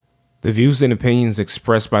The views and opinions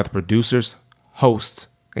expressed by the producers, hosts,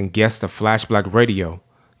 and guests of Flash Black Radio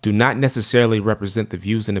do not necessarily represent the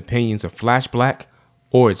views and opinions of Flash Black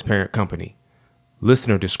or its parent company.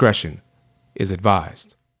 Listener discretion is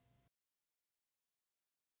advised.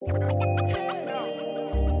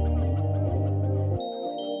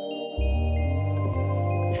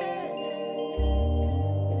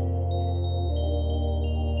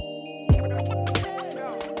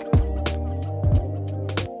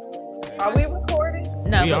 Are we recording?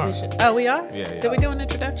 No, We but are. we should. Oh, we are? Yeah. Did we do an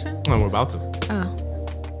introduction? Oh, we're about to. Oh.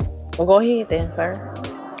 Well, go ahead then, sir.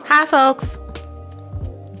 Hi, folks.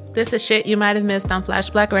 This is shit you might have missed on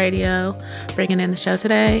Flash Black Radio. Bringing in the show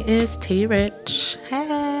today is T Rich.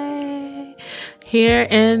 Hey. Here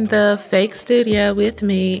in the fake studio with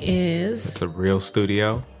me is... It's a real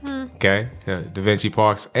studio. Okay. Da Vinci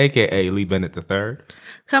Parks, a.k.a. Lee Bennett III.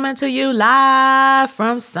 coming to you live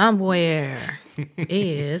from somewhere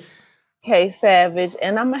is... Hey, Savage,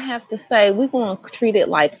 and I'm gonna have to say we're gonna treat it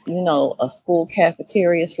like a school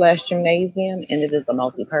cafeteria / gymnasium, and it is a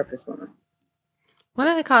multi-purpose room. What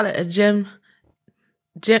do they call it? A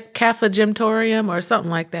cafetorium or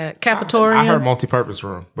something like that. Cafetorium. I heard multi-purpose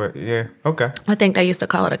room, but yeah, okay. I think they used to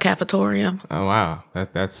call it a cafetorium. Oh wow,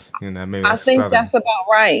 that's maybe I that's think Southern. that's about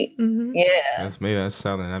right. Mm-hmm. Yeah. Maybe that's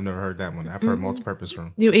Southern. I've never heard that one. I've heard multi-purpose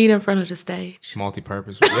room. You eat in front of the stage.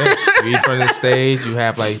 Multi-purpose. Yeah, you eat in front of the stage. You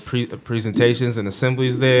have like presentations and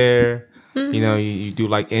assemblies there. Mm-hmm. You do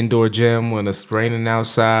like indoor gym when it's raining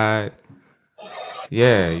outside.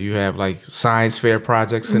 Yeah, you have like science fair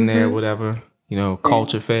projects in there, whatever.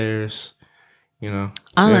 Culture fairs. All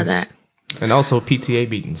yeah. of that. And also PTA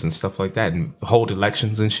meetings and stuff like that, and hold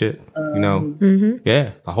elections and shit.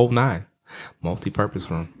 Yeah, the whole nine. Multi-purpose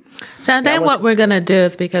room, So I think what we're going to do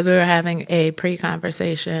is, because we were having a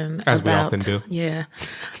pre-conversation. as we often do. Yeah.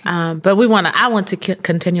 But I want to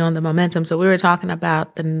continue on the momentum. So we were talking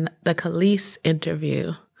about the Khalees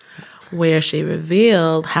interview where she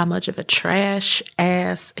revealed how much of a trash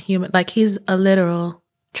ass human, like he's a literal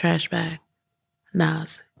trash bag,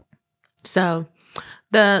 Nas. So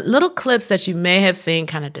the little clips that you may have seen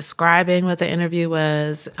kind of describing what the interview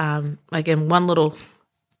was, like in one little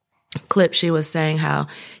clip, she was saying how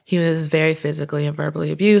he was very physically and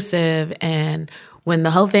verbally abusive. And when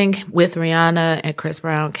the whole thing with Rihanna and Chris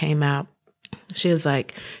Brown came out, she was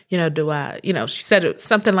like, she said it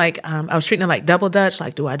something like, I was treating it like double dutch.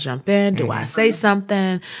 Like, do I jump in? Do I say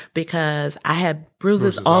something? Because I had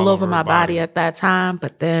bruises all over my body at that time.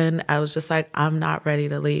 But then I was just like, I'm not ready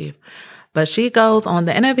to leave. But she goes on,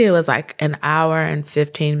 the interview was like an hour and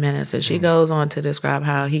 15 minutes. And she goes on to describe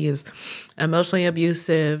how he is emotionally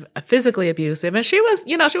abusive, physically abusive. And she was,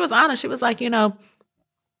 she was honest. She was like,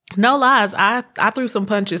 no lies. I threw some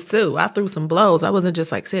punches too. I threw some blows. I wasn't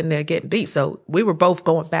just like sitting there getting beat. So we were both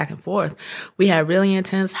going back and forth. We had really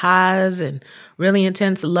intense highs and really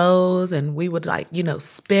intense lows. And we would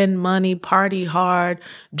spend money, party hard,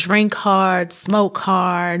 drink hard, smoke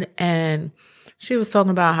hard. And she was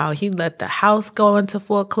talking about how he let the house go into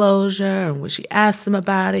foreclosure. And when she asked him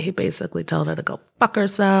about it, he basically told her to go fuck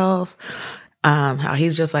herself. How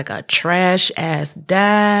he's just like a trash ass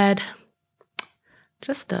dad.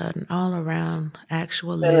 Just an all-around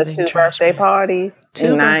actual living Two trash birthday bag. parties.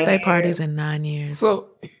 Two in 9 birthday years. parties in 9 years. So,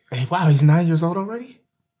 wow, he's 9 years old already?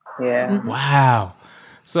 Yeah. Wow.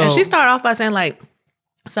 So, And she started off by saying,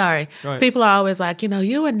 sorry, Go ahead. people are always like,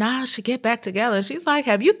 you and Nas should get back together. And she's like,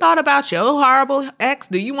 have you thought about your horrible ex?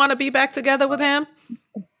 Do you want to be back together with him?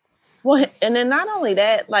 Well, and then not only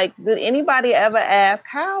that, did anybody ever ask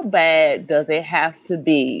how bad does it have to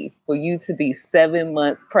be for you to be 7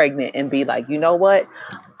 months pregnant and be like, you know what?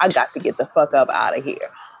 I got to get the fuck up out of here.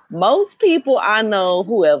 Most people I know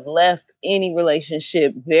who have left any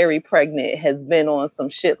relationship very pregnant has been on some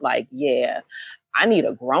shit like, yeah, I need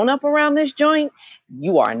a grown up around this joint.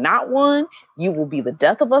 You are not one. You will be the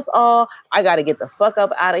death of us all. I got to get the fuck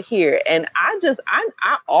up out of here. And I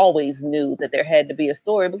always knew that there had to be a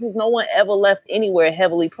story because no one ever left anywhere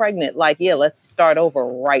heavily pregnant. Like, yeah, let's start over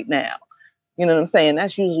right now. You know what I'm saying?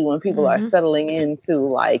 That's usually when people are settling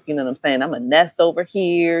into I'm a nest over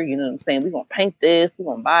here. You know what I'm saying? We're going to paint this. We're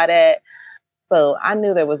going to buy that. So I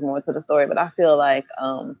knew there was more to the story, but I feel like,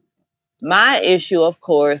 my issue, of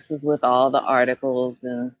course, is with all the articles,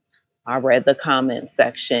 and I read the comment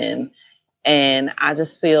section, and I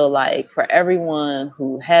just feel like for everyone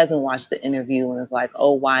who hasn't watched the interview and is like,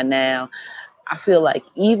 oh, why now? I feel like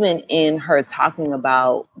even in her talking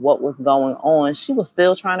about what was going on, she was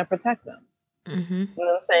still trying to protect them. Mm-hmm. You know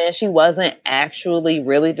what I'm saying? She wasn't actually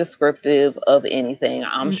really descriptive of anything.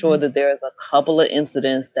 I'm sure that there's a couple of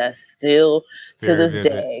incidents that still to Very this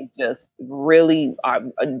vivid. day just really are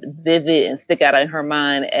vivid and stick out in her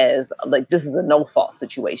mind as like this is a no fault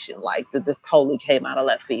situation. Like that this totally came out of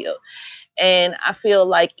left field. And I feel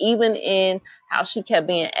like even in how she kept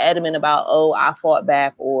being adamant about, oh, I fought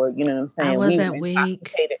back, or, you know what I'm I saying, we were wasn't weak.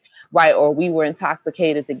 intoxicated, right? Or we were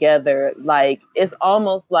intoxicated together. Like, it's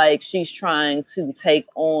almost like she's trying to take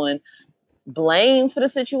on blame for the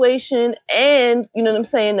situation, and you know what I'm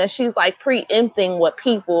saying, that she's like preempting what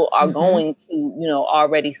people are going to, you know,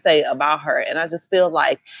 already say about her. And I just feel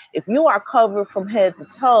like if you are covered from head to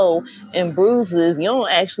toe in bruises, you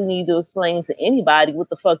don't actually need to explain to anybody what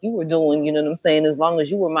the fuck you were doing, you know what I'm saying, as long as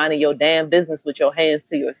you were minding your damn business with your hands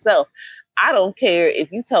to yourself. I don't care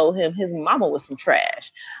if you told him his mama was some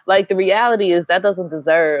trash. Like, the reality is that doesn't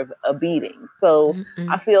deserve a beating. So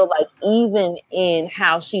I feel like even in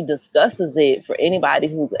how she discusses it, for anybody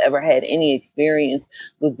who's ever had any experience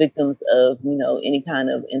with victims of, you know, any kind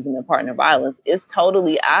of intimate partner violence, it's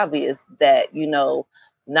totally obvious that, you know,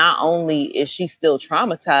 not only is she still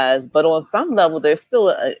traumatized, but on some level, there's still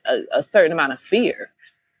a certain amount of fear,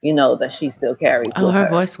 you know, that she still carries Oh, with her her.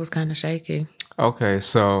 voice was kind of shaky. Okay,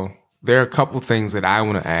 so there are a couple things that I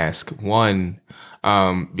want to ask. One,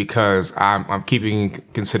 because I'm keeping in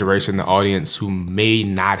consideration the audience who may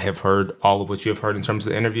not have heard all of what you have heard in terms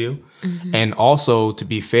of the interview, and also, to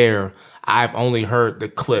be fair, I've only heard the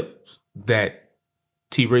clip that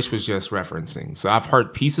T. Rich was just referencing. So I've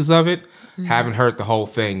heard pieces of it, haven't heard the whole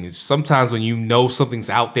thing. It's sometimes when you know something's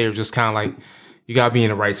out there, just kind of like you gotta be in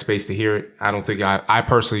the right space to hear it. I don't think I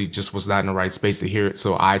personally just was not in the right space to hear it,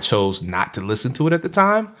 so I chose not to listen to it at the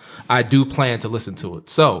time. I do plan to listen to it.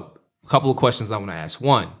 So a couple of questions I want to ask.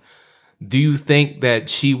 One, do you think that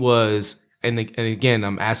she was, and again,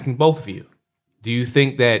 I'm asking both of you, do you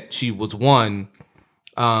think that she was one,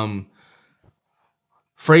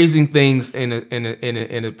 phrasing things in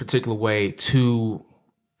a particular way to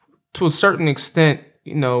a certain extent,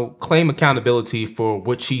 you know, claim accountability for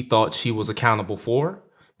what she thought she was accountable for?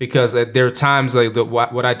 Because there are times like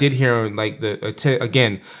what I did hear, like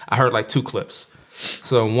again, I heard like two clips.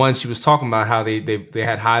 So one, she was talking about how they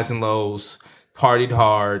had highs and lows, partied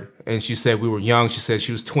hard, and she said we were young. She said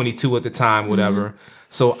she was 22 at the time, whatever.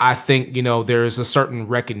 So I think, you know, there is a certain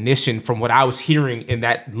recognition from what I was hearing in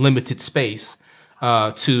that limited space,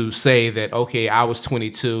 to say that, okay, I was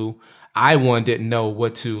 22. I didn't know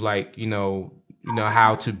what to, like, you know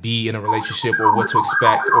how to be in a relationship or what to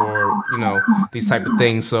expect, or, you know, these type of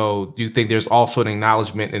things. So do you think there's also an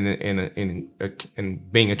acknowledgement in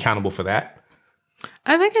being accountable for that?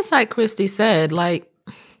 I think it's like Christy said, like,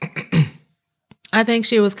 I think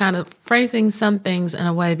she was kind of phrasing some things in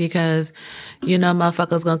a way because, you know,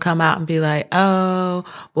 motherfuckers gonna come out and be like, oh,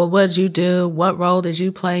 well, what'd you do? What role did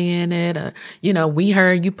you play in it? Or, you know, we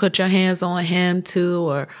heard you put your hands on him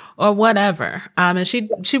too, or whatever. And she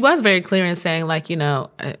was very clear in saying, like, you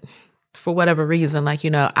know, for whatever reason, like,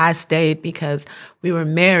 you know, I stayed because we were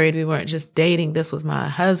married. We weren't just dating. This was my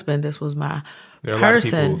husband. This was my There are a lot of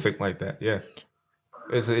people who think like that. Yeah.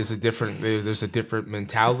 There's a different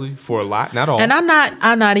mentality for a lot, not all. And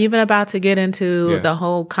I'm not even about to get into the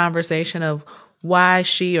whole conversation of why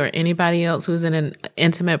she or anybody else who's in an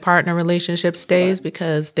intimate partner relationship stays,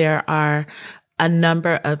 because there are a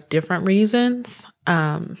number of different reasons.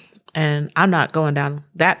 And I'm not going down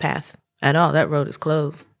that path at all. That road is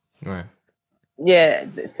closed. Right. Yeah,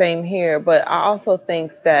 same here. But I also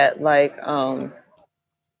think that, like,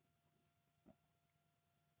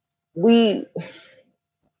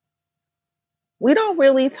 we don't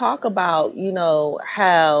really talk about, you know,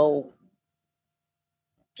 how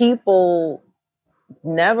people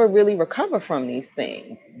never really recover from these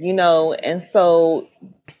things, you know. And so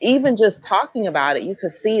even just talking about it, you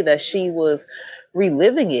could see that she was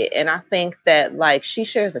reliving it. And I think that, like, she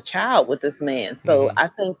shares a child with this man. So I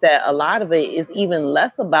think that a lot of it is even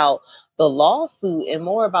less about the lawsuit and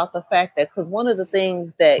more about the fact that, because one of the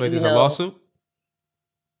things that, Wait, you there's know, a lawsuit?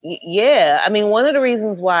 Yeah, I mean, one of the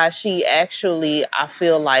reasons why she actually, I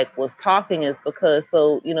feel like, was talking is because,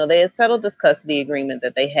 so, you know, they had settled this custody agreement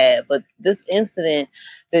that they had, but this incident,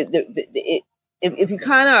 if you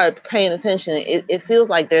kind of are paying attention, it feels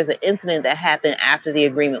like there's an incident that happened after the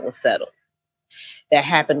agreement was settled, that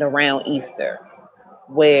happened around Easter,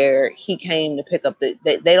 where he came to pick up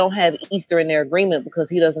they don't have Easter in their agreement because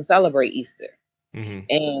he doesn't celebrate Easter.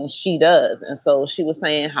 And she does. And so she was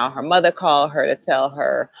saying how her mother called her to tell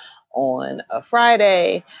her, on a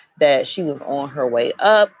Friday, that she was on her way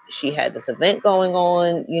up. She had this event going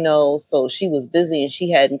on, so she was busy and she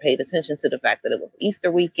hadn't paid attention to the fact that it was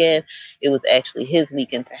Easter weekend. It was actually his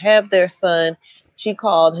weekend to have their son. She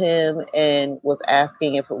called him and was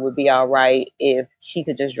asking if it would be all right if she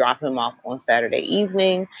could just drop him off on Saturday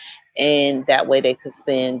evening. And that way they could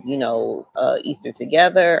spend, Easter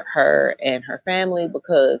together, her and her family,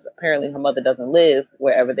 because apparently her mother doesn't live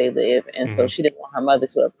wherever they live. And so she didn't want her mother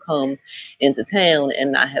to have come into town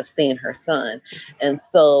and not have seen her son. And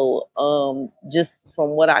so just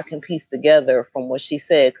from what I can piece together from what she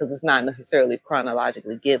said, because it's not necessarily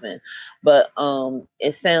chronologically given, but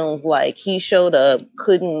it sounds like he showed up,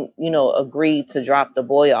 couldn't, agree to drop the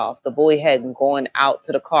boy off. The boy hadn't gone out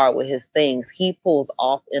to the car with his things. He pulls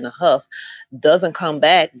off in a huff, doesn't come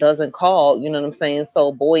back, doesn't call, you know what I'm saying?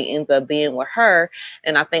 So boy ends up being with her.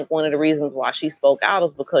 And I think one of the reasons why she spoke out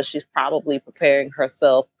is because she's probably preparing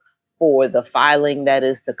herself for the filing that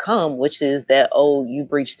is to come, which is that, oh, you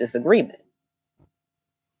breached this agreement.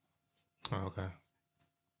 Okay.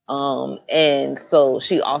 And so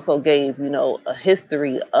she also gave, a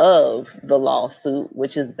history of the lawsuit,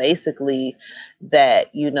 which is basically that,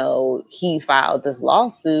 he filed this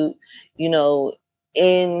lawsuit,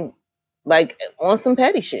 in like on some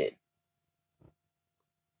petty shit.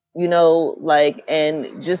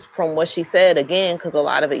 And just from what she said, again, because a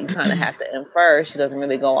lot of it you kind of have to infer, she doesn't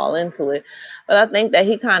really go all into it. But I think that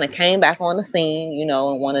he kind of came back on the scene,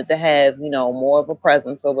 and wanted to have, more of a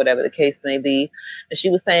presence or whatever the case may be. And she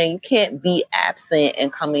was saying, you can't be absent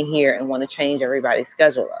and come in here and want to change everybody's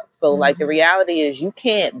schedule up. So like the reality is you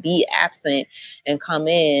can't be absent and come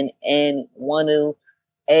in and want to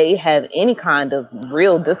have any kind of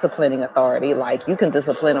real disciplining authority. Like you can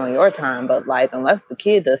discipline on your time, but like unless the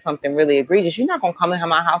kid does something really egregious, you're not gonna come into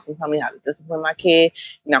my house and tell me how to discipline my kid.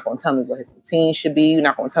 You're not gonna tell me what his routine should be. You're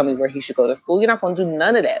not gonna tell me where he should go to school. You're not gonna do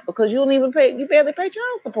none of that because you barely pay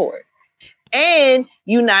child support. And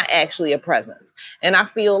you're not actually a presence. And I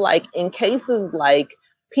feel like in cases like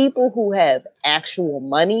people who have actual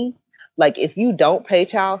money, like if you don't pay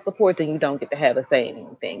child support, then you don't get to have a say in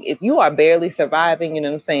anything. If you are barely surviving, you know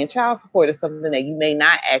what I'm saying? Child support is something that you may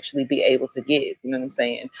not actually be able to give, you know what I'm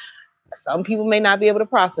saying? Some people may not be able to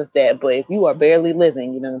process that, but if you are barely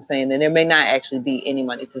living, you know what I'm saying, then there may not actually be any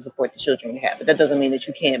money to support the children you have. But that doesn't mean that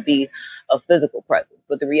you can't be a physical presence.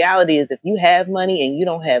 But the reality is if you have money and you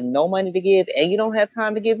don't have no money to give and you don't have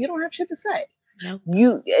time to give, you don't have shit to say. Nope.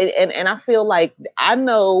 And I feel like I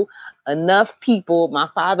know enough people, my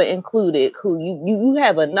father included, who you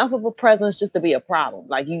have enough of a presence just to be a problem.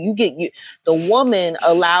 Like the woman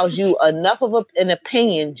allows you enough of an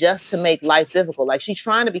opinion just to make life difficult. Like she's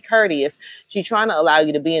trying to be courteous. She's trying to allow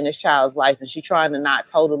you to be in this child's life, and she's trying to not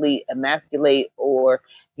totally emasculate or,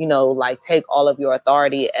 like take all of your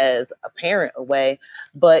authority as a parent away.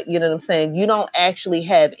 But you know what I'm saying? You don't actually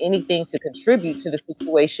have anything to contribute to the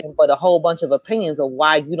situation, but a whole bunch of opinions of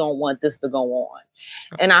why you don't want this to go on.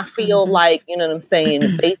 And I feel like, you know what I'm saying,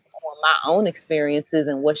 based on my own experiences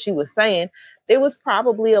and what she was saying, there was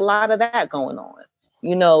probably a lot of that going on,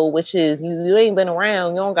 which is you ain't been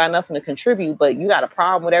around, you don't got nothing to contribute, but you got a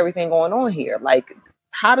problem with everything going on here. Like,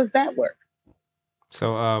 how does that work?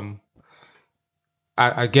 So,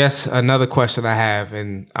 I guess another question I have,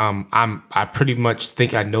 and I pretty much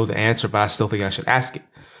think I know the answer, but I still think I should ask it.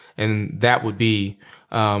 And that would be,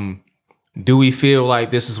 do we feel like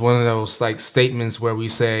this is one of those like statements where we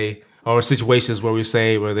say, or situations where we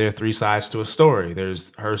say, well, there are three sides to a story.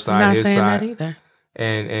 There's her side, his side. I'm not saying that either.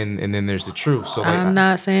 And then there's the truth. So like, I'm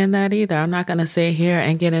not saying that either. I'm not going to sit here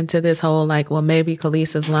and get into this whole like, well, maybe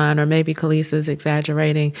Khalees is lying or maybe Khalees is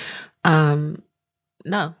exaggerating.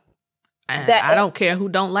 No. I don't care who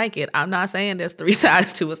don't like it. I'm not saying there's three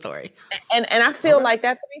sides to a story. And I feel like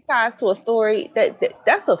that three sides to a story,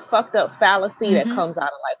 that's a fucked up fallacy that comes out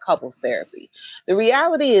of like couples therapy. The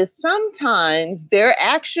reality is sometimes there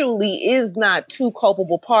actually is not two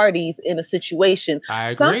culpable parties in a situation.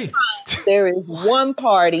 I agree. Sometimes there is one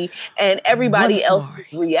party and everybody else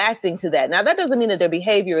is reacting to that. Now that doesn't mean that their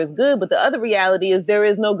behavior is good, but the other reality is there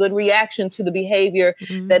is no good reaction to the behavior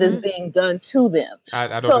that is being done to them. I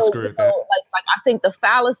don't disagree with that. Like I think the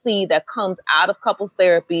fallacy that comes out of couples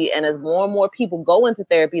therapy, and as more and more people go into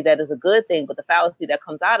therapy, that is a good thing. But the fallacy that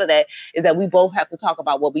comes out of that is that we both have to talk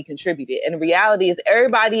about what we contributed. And the reality is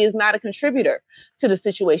everybody is not a contributor to the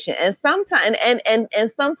situation. And sometimes,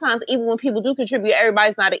 and sometimes even when people do contribute,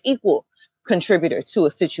 everybody's not an equal contributor to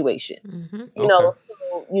a situation.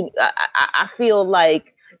 I feel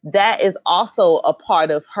like that is also a part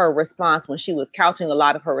of her response when she was couching a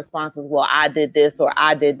lot of her responses. Well, I did this or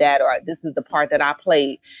I did that, or this is the part that I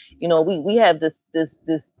played. We have this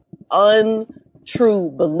untrue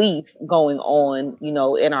belief going on,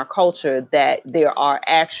 in our culture that there are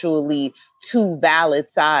actually two valid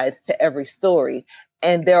sides to every story.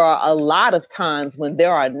 And there are a lot of times when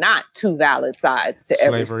there are not two valid sides to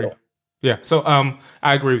every Slavery. story. Yeah. So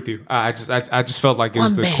I agree with you. I just felt like it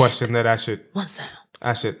was the question that I should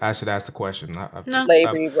ask the question. No.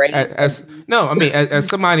 Slavery, rape. As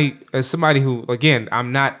somebody who, again,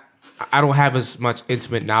 I don't have as much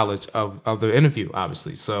intimate knowledge of the interview,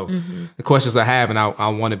 obviously. So the questions I have, and I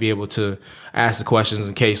want to be able to ask the questions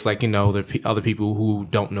in case, like, there are other people who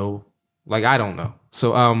don't know, like I don't know.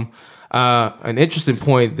 So an interesting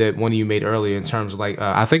point that one of you made earlier in terms of, like,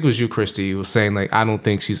 I think it was you, Christy, who was saying, like, I don't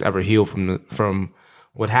think she's ever healed from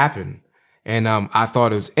what happened. And I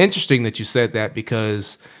thought it was interesting that you said that,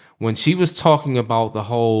 because when she was talking about the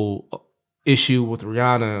whole issue with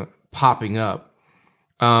Rihanna popping up,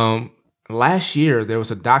 last year there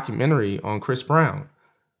was a documentary on Chris Brown,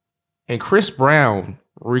 and Chris Brown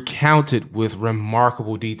recounted with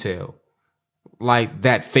remarkable detail, like,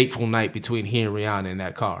 that fateful night between he and Rihanna in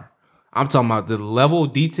that car. I'm talking about the level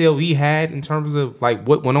of detail he had in terms of, like,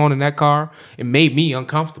 what went on in that car. It made me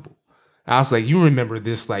uncomfortable. I was like, you remember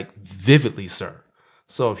this, like, vividly, sir.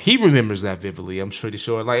 So if he remembers that vividly, I'm pretty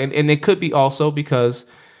sure. Like, and it could be also because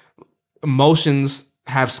emotions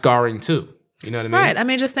have scarring too. You know what I mean? Right. I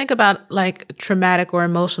mean, just think about, like, traumatic or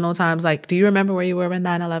emotional times. Like, do you remember where you were when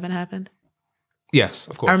 9/11 happened? Yes,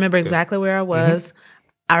 of course. I remember exactly where I was. Mm-hmm.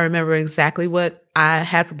 I remember exactly what I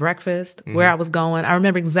had for breakfast, where I was going. I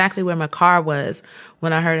remember exactly where my car was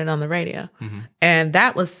when I heard it on the radio. And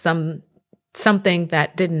that was something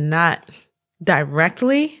that did not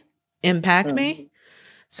directly impact me.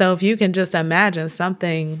 So if you can just imagine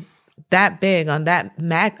something that big on that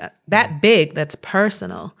big, that's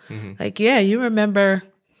personal. Like, yeah, I remember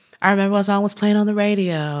what song was playing on the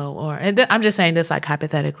radio, I'm just saying this, like,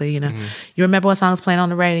 hypothetically, you remember what song was playing on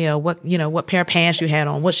the radio, what pair of pants you had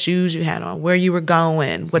on, what shoes you had on, where you were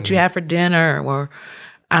going, what you had for dinner, or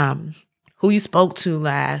who you spoke to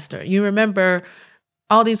last, or you remember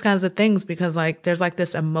all these kinds of things, because, like, there's, like,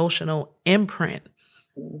 this emotional imprint,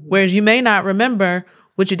 whereas you may not remember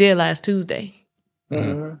what you did last Tuesday.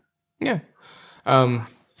 Yeah.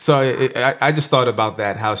 So I just thought about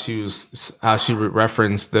that, how she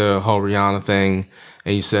referenced the whole Rihanna thing,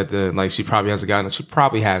 and you said that, like, she probably has a guy. She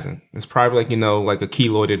probably hasn't. It's probably, like, like a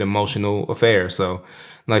keloided emotional affair. So,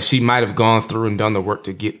 like, she might have gone through and done the work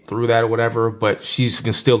to get through that or whatever, but she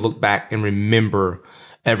can still look back and remember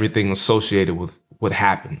everything associated with what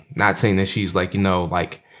happened. Not saying that she's, like,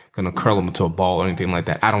 like, gonna curl him into a ball or anything like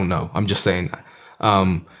that. I don't know. I'm just saying that.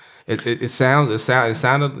 It sounded,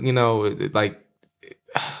 like.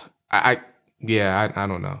 I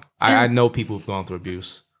don't know. I know people who've gone through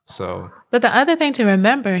abuse. So, but the other thing to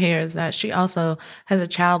remember here is that she also has a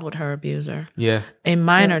child with her abuser. Yeah, a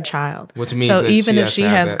minor child. Which means so even if she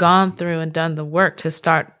has gone through and done the work to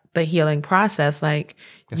start the healing process, like,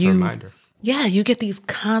 it's a reminder. Yeah, you get these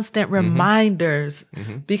constant reminders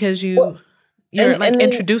because you're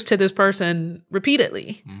introduced to this person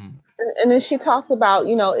repeatedly. And then she talked about,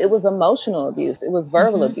 it was emotional abuse. It was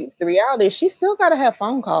verbal abuse. The reality is she still got to have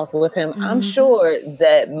phone calls with him. I'm sure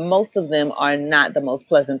that most of them are not the most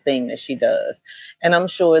pleasant thing that she does. And I'm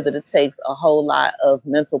sure that it takes a whole lot of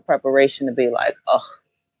mental preparation to be like, oh,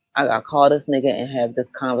 I got to call this nigga and have this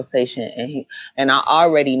conversation. And I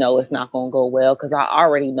already know it's not going to go well, because I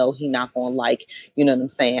already know he not going to like,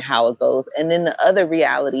 how it goes. And then the other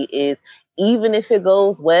reality is, even if it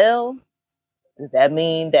goes well, does that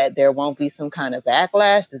mean that there won't be some kind of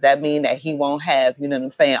backlash? Does that mean that he won't have,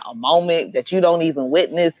 a moment that you don't even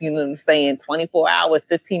witness, 24 hours,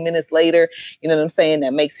 15 minutes later, that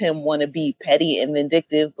makes him want to be petty and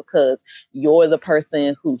vindictive because you're the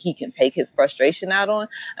person who he can take his frustration out on?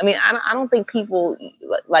 I mean, I don't think people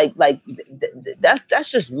that's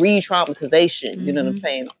just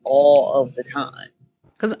re-traumatization, all of the time.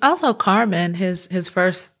 Because also Carmen, his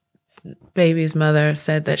first baby's mother,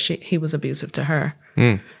 said that he was abusive to her.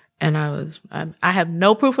 And I have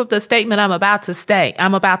no proof of the statement I'm about to say.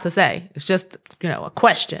 It's just, a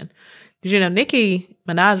question. Because, Nicki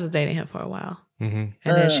Minaj was dating him for a while. And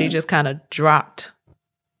then she just kind of dropped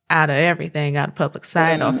out of everything, out of public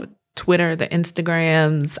sight, off of Twitter, the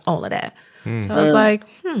Instagrams, all of that. So I was like,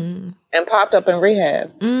 And popped up in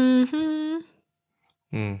rehab.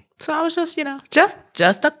 So I was just,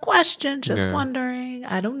 just a question, just wondering.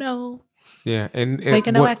 I don't know. Yeah, and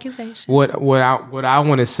making no accusation. What I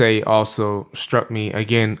want to say also struck me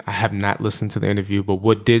again. I have not listened to the interview, but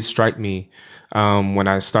what did strike me when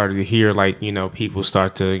I started to hear, like, people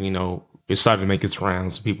start to, it started to make its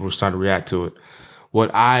rounds. People were starting to react to it.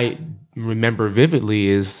 What I remember vividly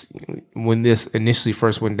is when this initially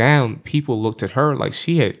first went down, people looked at her like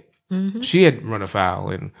she had run afoul,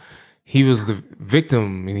 and he was the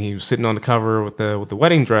victim, and he was sitting on the cover with the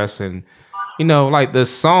wedding dress, and like the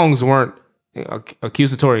songs weren't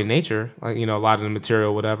accusatory in nature, like a lot of the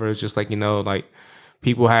material, whatever. It's just like like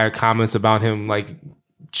people had comments about him like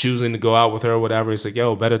choosing to go out with her or whatever. It's like,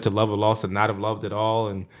 yo, better to love a loss than not have loved at all,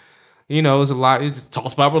 and it was a lot. It just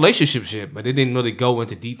talks about relationship shit, but it didn't really go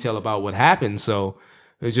into detail about what happened. So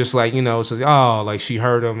it's just like, it's like, oh, like she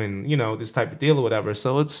hurt him and, this type of deal or whatever.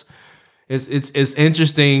 So it's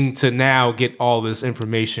interesting to now get all this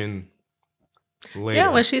information later. Yeah,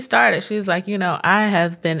 when she started, she was like, I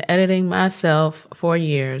have been editing myself for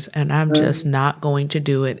years and I'm just not going to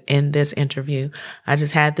do it in this interview. I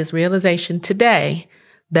just had this realization today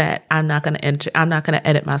that I'm not going to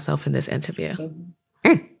edit myself in this interview.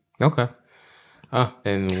 Okay.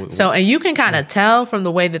 And you can kind of tell from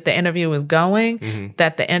the way that the interview was going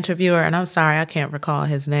that the interviewer, and I'm sorry, I can't recall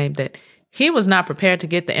his name, that he was not prepared to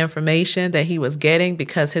get the information that he was getting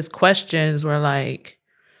because his questions were like,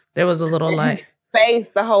 there was a little like. His face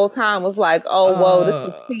the whole time was like, oh, whoa,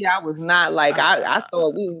 this is T. I was not like, I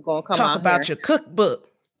thought we was going to come talk out about here. Your cookbook.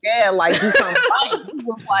 Yeah, like do something right. He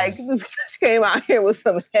was like, this came out here with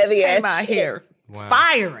some heavy ass shit. Came out here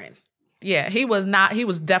firing. Yeah, he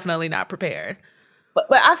was definitely not prepared.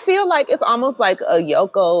 But I feel like it's almost like a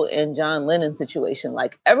Yoko and John Lennon situation.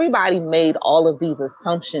 Like everybody made all of these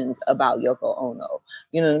assumptions about Yoko Ono.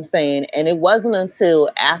 You know what I'm saying? And it wasn't until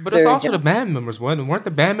after. But it's also the band members. Weren't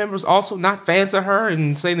the band members also not fans of her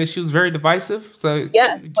and saying that she was very divisive? So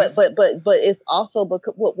yeah, but it's also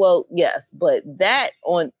because yes, but that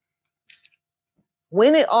on.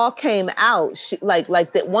 When it all came out, she, like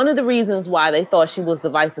that. One of the reasons why they thought she was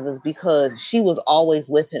divisive is because she was always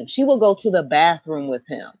with him. She would go to the bathroom with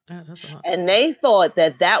him, and they thought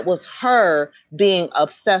that was her being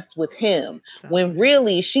obsessed with him. When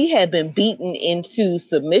really she had been beaten into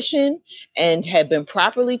submission and had been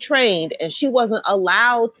properly trained, and she wasn't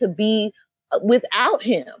allowed to be without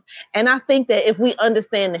him. And I think that if we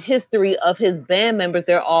understand the history of his band members,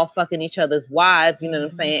 they're all fucking each other's wives, you know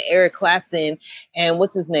what I'm saying? Eric Clapton and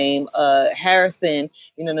what's his name? Harrison,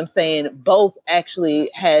 you know what I'm saying? Both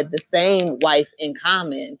actually had the same wife in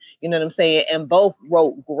common, you know what I'm saying? And both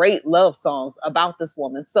wrote great love songs about this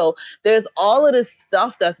woman. So there's all of this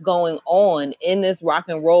stuff that's going on in this rock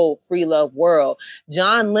and roll free love world.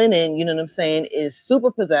 John Lennon, you know what I'm saying, is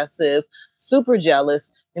super possessive, super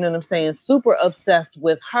jealous, you know what I'm saying, super obsessed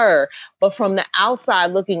with her. But from the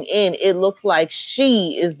outside looking in, it looks like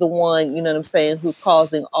she is the one, you know what I'm saying, who's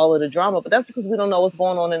causing all of the drama. But that's because we don't know what's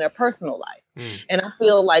going on in their personal life. And I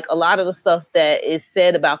feel like a lot of the stuff that is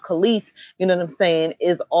said about Khalees, you know what I'm saying,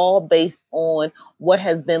 is all based on what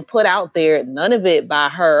has been put out there. None of it by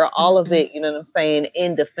her, all of it, you know what I'm saying,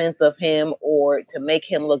 in defense of him or to make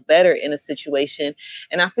him look better in a situation.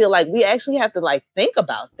 And I feel like we actually have to like think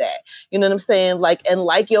about that. You know what I'm saying? Like, and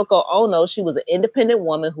like Yoko Ono, she was an independent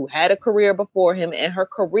woman who had a career before him, and her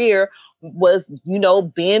career was, you know,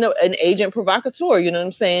 being an agent provocateur. You know what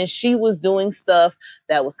I'm saying? She was doing stuff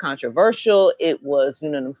that was controversial. It was, you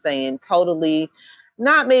know what I'm saying, totally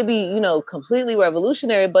not maybe, you know, completely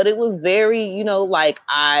revolutionary, but it was very, you know, like,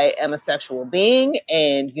 I am a sexual being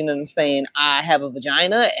and, you know what I'm saying, I have a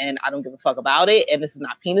vagina and I don't give a fuck about it. And this is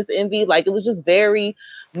not penis envy. Like, it was just very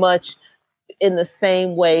much in the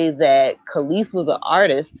same way that Khalees was an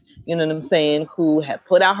artist, you know what I'm saying, who had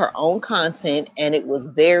put out her own content, and it was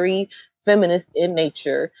very feminist in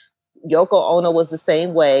nature. Yoko Ono was the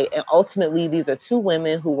same way. And ultimately, these are two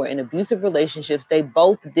women who were in abusive relationships. They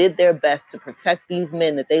both did their best to protect these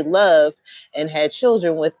men that they loved and had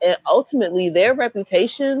children with. And ultimately, their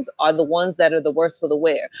reputations are the ones that are the worst for the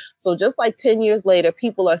wear. So just like 10 years later,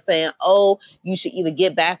 people are saying, oh, you should either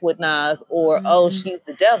get back with Nas or, oh, she's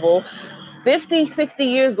the devil. 50, 60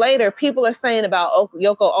 years later, people are saying about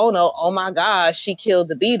Yoko Ono, oh my gosh, she killed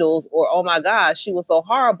the Beatles, or oh my gosh, she was so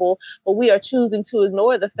horrible. But we are choosing to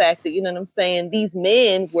ignore the fact that, you know what I'm saying, these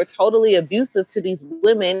men were totally abusive to these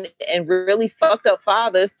women and really fucked up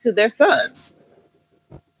fathers to their sons.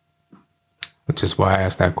 Which is why I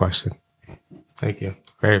asked that question. Thank you.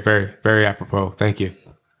 Very, very, very apropos. Thank you.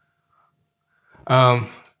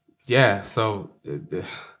 Yeah, so,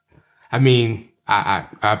 I mean, I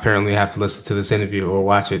apparently have to listen to this interview or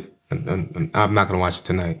watch it. And I'm not going to watch it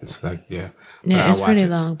tonight. It's like, yeah. Yeah, it's pretty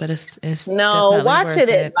long, but it's no, watch it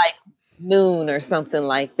at like noon or something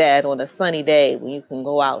like that on a sunny day when you can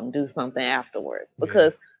go out and do something afterwards.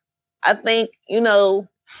 Because I think, you know,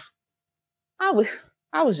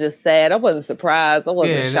 I was just sad. I wasn't surprised. I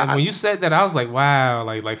wasn't Yeah, and then shocked. when you said that, I was like, wow,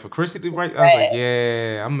 like for Chrissy to write, I was like,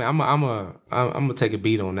 yeah, I'm gonna take a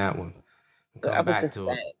beat on that one and I come was back just to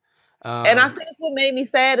sad. it. And I think what made me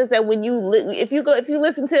sad is that when if you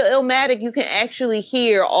listen to Illmatic, you can actually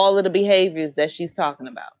hear all of the behaviors that she's talking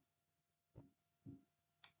about.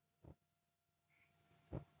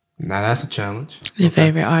 Now that's a challenge. Your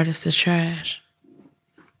favorite artist is trash.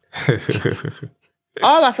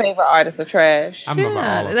 All our favorite artists are trash. I remember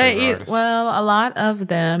all our favorite artists. Well, a lot of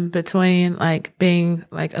them, between like being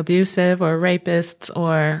like abusive or rapists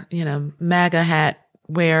or, you know, MAGA hat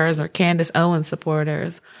wearers or Candace Owens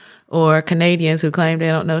supporters or Canadians who claim they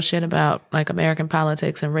don't know shit about like American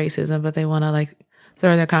politics and racism, but they want to like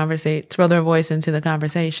throw their voice into the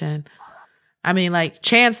conversation. I mean, like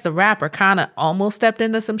Chance the Rapper kind of almost stepped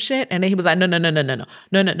into some shit, and then he was like,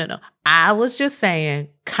 no. I was just saying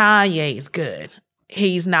Kanye's good.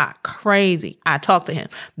 He's not crazy. I talked to him.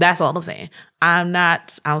 That's all I'm saying. I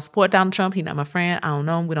don't support Donald Trump. He's not my friend. I don't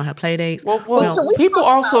know him. We don't have play dates. Well, people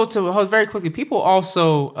also, very quickly, people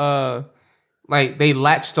also, like they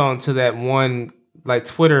latched on to that one like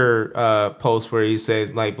Twitter post where he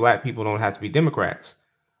said like black people don't have to be Democrats.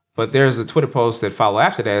 But there's a Twitter post that followed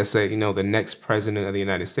after that that said, you know, the next president of the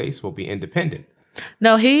United States will be independent.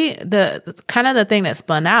 No, the kind of the thing that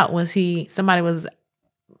spun out was somebody was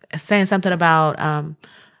saying something about,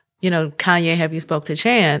 you know, Kanye, have you spoke to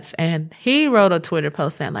Chance? And he wrote a Twitter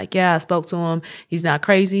post saying like, yeah, I spoke to him. He's not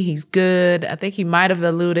crazy. He's good. I think he might have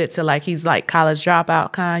alluded to like, he's like college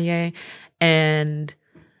dropout Kanye. And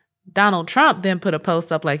Donald Trump then put a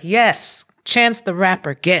post up like, yes, Chance the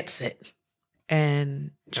Rapper gets it.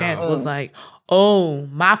 And Chance was like, oh,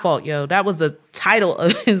 my fault, yo. That was the title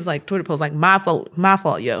of his like Twitter post, like my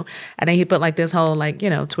fault, yo. And then he put like this whole like, you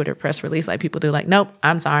know, Twitter press release like people do, like, nope,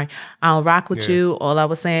 I'm sorry. I don't rock with you. All I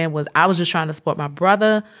was saying was I was just trying to support my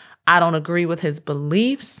brother. I don't agree with his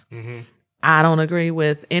beliefs. Mm-hmm. I don't agree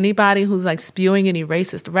with anybody who's like spewing any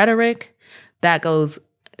racist rhetoric that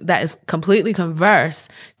is completely converse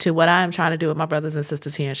to what I'm trying to do with my brothers and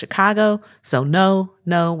sisters here in Chicago. So no,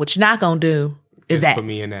 what you're not going to do is that. Put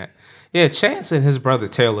me in that. Yeah, Chance and his brother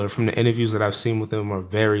Taylor, from the interviews that I've seen with them, are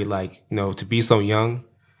very like, you know, to be so young.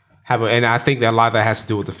 And I think that a lot of that has to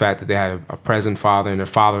do with the fact that they had a present father, and their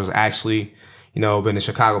father's actually, you know, been in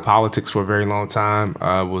Chicago politics for a very long time.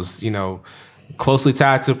 Was, you know, closely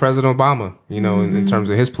tied to President Obama, you know, in terms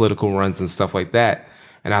of his political runs and stuff like that.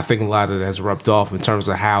 And I think a lot of that has rubbed off in terms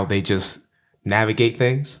of how they just navigate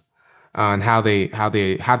things, and how they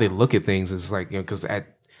look at things. Is like, you know, because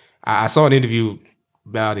I saw an interview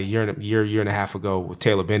about a year and a half ago with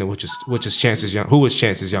Taylor Bennett, who was Chance's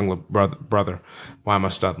younger brother. Why am I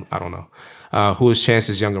stuck? I don't know. Who was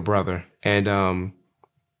Chance's younger brother, and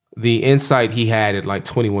the insight he had at like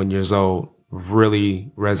 21 years old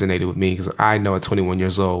really resonated with me, because I know at 21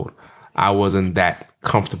 years old I wasn't that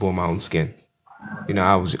comfortable in my own skin. You know,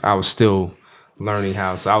 I was still learning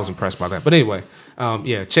how, so I was impressed by that. But anyway,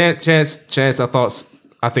 yeah, Chance,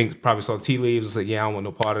 I think probably saw tea leaves and said, yeah, I don't want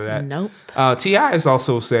no part of that. Nope. T.I. has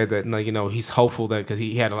also said that, like, you know, he's hopeful that, because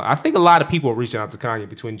he had, I think a lot of people were reaching out to Kanye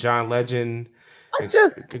between John Legend and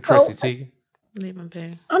Chrissy Teigen. Leave him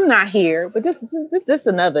be. I'm not here, but this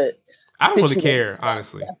another. I don't really care,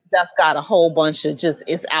 honestly. That's got a whole bunch of just,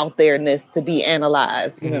 it's out there-ness to be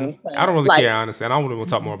analyzed. You know what I'm saying? I don't really care, honestly. And I don't want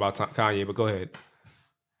to talk more about Kanye, but go ahead.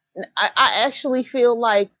 I actually feel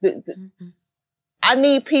like I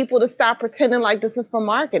need people to stop pretending like this is for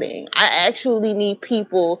marketing. I actually need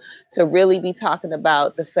people to really be talking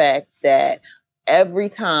about the fact that every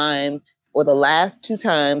time, or the last 2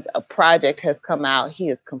 times a project has come out, he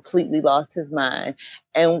has completely lost his mind.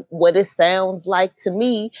 And what it sounds like to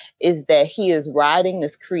me is that he is riding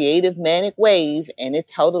this creative manic wave, and it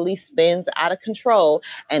totally spins out of control.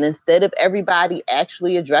 And instead of everybody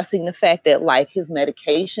actually addressing the fact that like his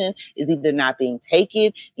medication is either not being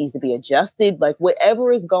taken, needs to be adjusted, like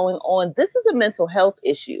whatever is going on, this is a mental health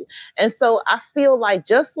issue. And so I feel like,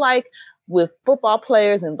 just like with football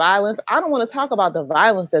players and violence, I don't want to talk about the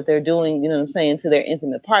violence that they're doing, you know what I'm saying, to their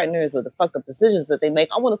intimate partners, or the fucked up decisions that they make.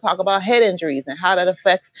 I want to talk about head injuries and how that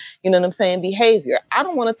affects, you know what I'm saying, behavior. I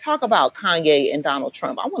don't want to talk about Kanye and Donald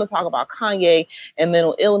Trump. I want to talk about Kanye and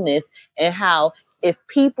mental illness, and how if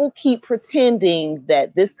people keep pretending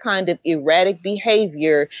that this kind of erratic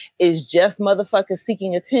behavior is just motherfuckers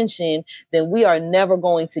seeking attention, then we are never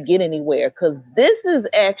going to get anywhere. Because this is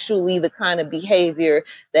actually the kind of behavior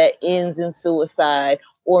that ends in suicide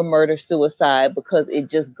or murder-suicide, because it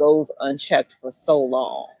just goes unchecked for so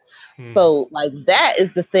long. So like that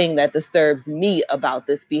is the thing that disturbs me about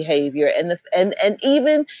this behavior, and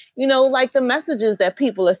even like the messages that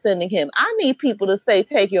people are sending him. I need people to say,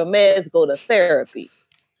 take your meds, go to therapy.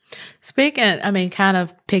 Speaking, kind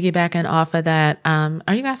of piggybacking off of that,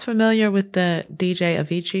 are you guys familiar with the DJ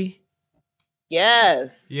Avicii?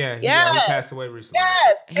 Yes. Yeah, he passed away recently.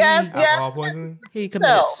 Yes. Alcohol poisoning. He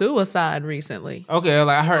committed suicide recently. Okay,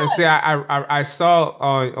 like I heard. See, I saw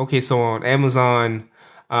on so on Amazon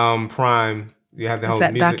Prime, you have the whole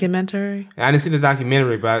music documentary. I didn't see the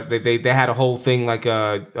documentary, but they had a whole thing like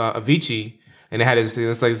Avicii, and it had it's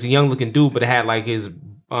like it's a young looking dude, but it had like his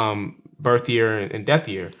birth year and death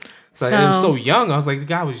year. So it was so young. I was like, the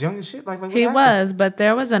guy was young as shit. Like he was, but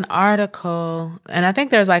there was an article, and I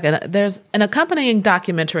think there's an accompanying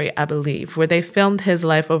documentary, I believe, where they filmed his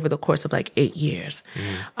life over the course of like 8 years.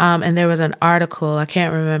 And there was an article, I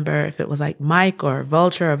can't remember if it was like Mike or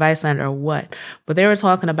Vulture or Viceland or what, but they were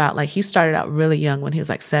talking about like he started out really young when he was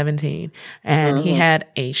like 17, and he had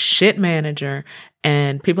a shit manager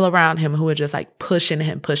and people around him who were just like pushing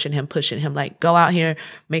him, like, go out here,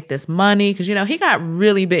 make this money. Cause he got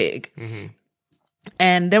really big.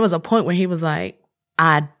 And there was a point where he was like,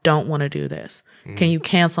 I don't want to do this. Can you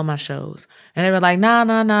cancel my shows? And they were like,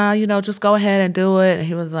 nah, just go ahead and do it. And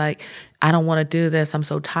he was like, I don't want to do this. I'm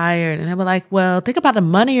so tired. And they were like, well, think about the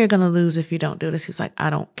money you're going to lose if you don't do this. He was like,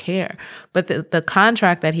 I don't care. But the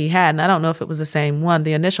contract that he had, and I don't know if it was the same one,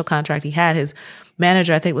 the initial contract he had, his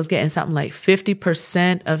manager, I think, was getting something like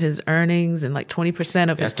 50% of his earnings and like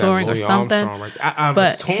 20% of his touring or something.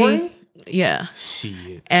 But touring? Yeah.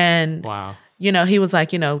 Shit. And wow. He was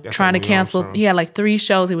like, trying to cancel. He had like 3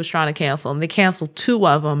 shows he was trying to cancel, and they canceled 2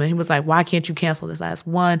 of them. And he was like, why can't you cancel this last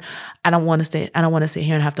one? I don't want to sit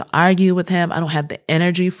here and have to argue with him. I don't have the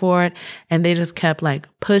energy for it. And they just kept like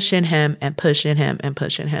pushing him. And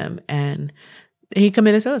he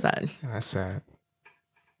committed suicide. That's sad.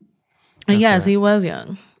 And yes, he was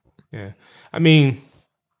young. Yeah. I mean,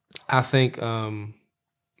 I think the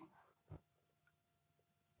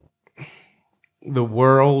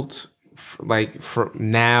world for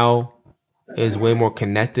now is way more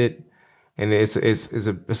connected, and it's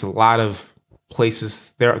a lot of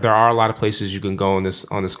places. There are a lot of places you can go on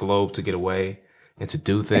this globe to get away and to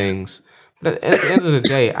do things. But at the end of the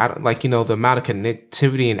day, I don't the amount of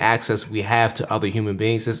connectivity and access we have to other human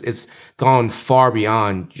beings. It's gone far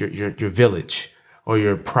beyond your village or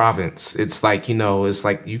your province. It's like it's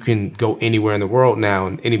like you can go anywhere in the world now,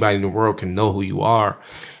 and anybody in the world can know who you are.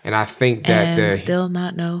 And I think that still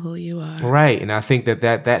not know who you are. Right. And I think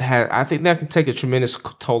I think that can take a tremendous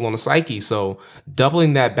toll on the psyche. So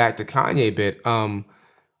doubling that back to Kanye a bit, from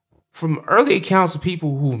early accounts of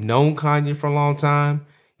people who've known Kanye for a long time,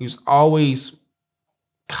 he was always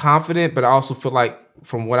confident, but I also feel like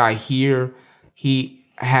from what I hear, he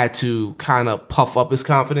had to kind of puff up his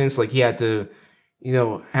confidence. Like he had to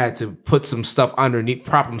put some stuff underneath,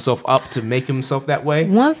 prop himself up to make himself that way.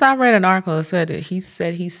 Once I read an article that said that he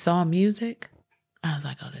saw music, I was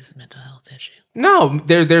like, oh, this is a mental health issue. No,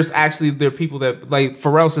 there are people that like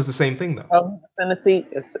Pharrell says the same thing though. Oh,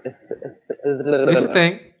 synesthesia. It's a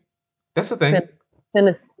thing. That's the thing.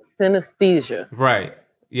 Synesthesia. Right.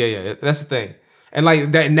 Yeah. That's the thing. And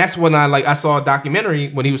like that, and that's when I saw a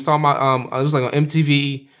documentary when he was talking about it was like on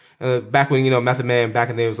MTV. Back when Method Man back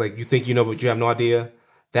in the day was like, you think you know but you have no idea.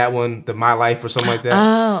 That one, the My Life or something like that.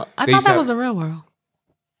 Oh, I thought that was the real world.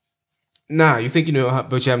 Nah, you think you know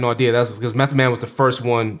but you have no idea. That's because Method Man was the first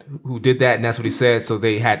one who did that, and that's what he said. So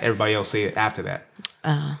they had everybody else say it after that.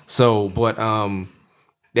 So, but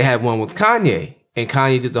they had one with Kanye, and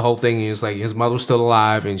Kanye did the whole thing. And it was like his mother was still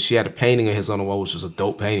alive, and she had a painting of his on the wall, which was a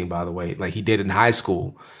dope painting, by the way. Like he did in high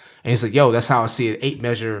school, and he's like, "Yo, that's how I see it. 8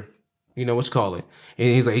 measure." What you call it? And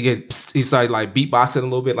he's like, he started like beatboxing a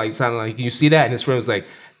little bit, like sounding like, can you see that? And his friend was like,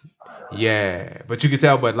 yeah, but you could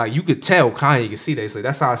tell, you could tell Kanye could see that. He's like,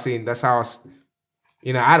 that's how I see it. That's how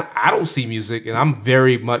I don't see music, and I'm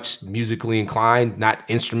very much musically inclined, not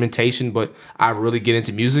instrumentation, but I really get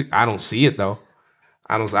into music. I don't see it though.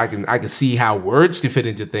 I can see how words can fit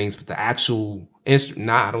into things, but the actual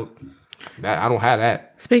instrument, I don't have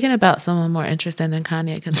that. Speaking about someone more interesting than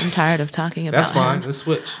Kanye, because I'm tired of talking about That's fine. him. Let's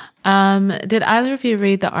switch. Did either of you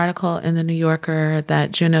read the article in the New Yorker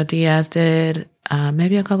that Junot Diaz did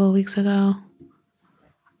maybe a couple of weeks ago?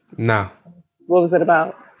 No. What was it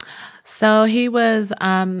about? So he was,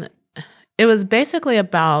 it was basically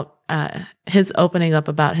about his opening up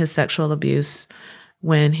about his sexual abuse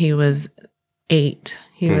when he was 8.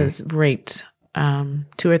 He was raped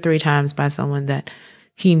 2 or 3 times by someone that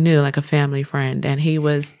he knew, like a family friend, and he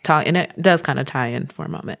was talking, and it does kind of tie in for a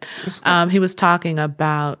moment. He was talking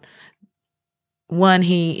about one,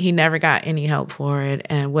 he never got any help for it,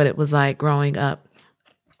 and what it was like growing up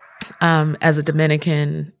as a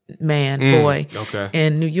Dominican boy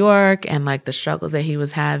in New York, and like the struggles that he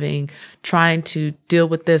was having trying to deal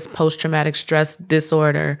with this post-traumatic stress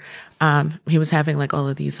disorder. He was having like all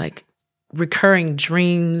of these like recurring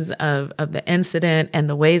dreams of the incident and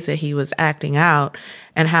the ways that he was acting out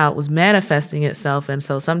and how it was manifesting itself. And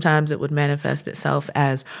so sometimes it would manifest itself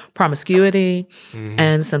as promiscuity,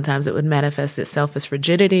 and sometimes it would manifest itself as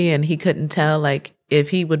frigidity. And he couldn't tell like if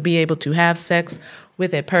he would be able to have sex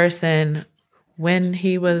with a person when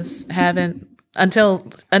he was having until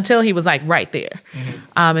he was like right there.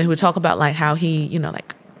 And he would talk about like how he, you know,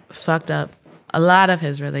 like fucked up a lot of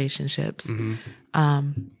his relationships.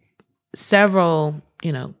 Several,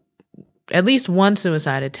 you know, at least one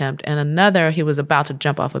suicide attempt, and another, he was about to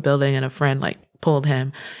jump off a building and a friend like pulled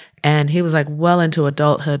him. And he was like well into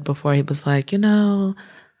adulthood before he was like, you know,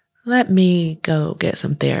 let me go get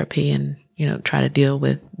some therapy and, you know, try to deal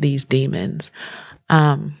with these demons.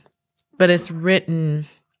 But it's written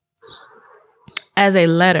as a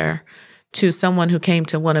letter to someone who came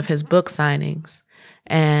to one of his book signings.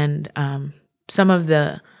 And some of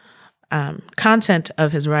the content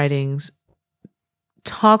of his writings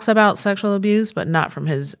talks about sexual abuse, but not from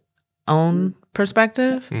his own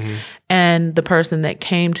perspective. And the person that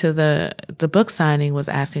came to the book signing was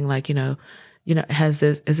asking like, you know, is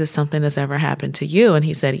this something that's ever happened to you? And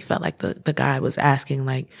he said he felt like the guy was asking,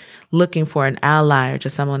 like looking for an ally or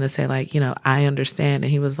just someone to say like, you know, I understand.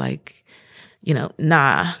 And he was like, you know,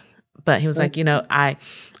 nah. But he was like, you know, I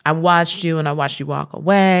watched you and I watched you walk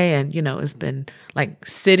away, and, you know, it's been like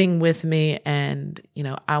sitting with me, and, you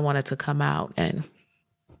know, I wanted to come out and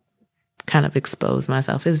kind of expose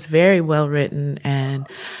myself. It's very well written. And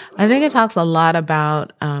I think it talks a lot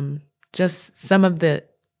about just some of the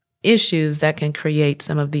issues that can create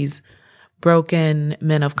some of these broken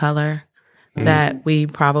men of color that we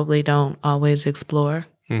probably don't always explore.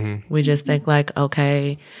 We just think like,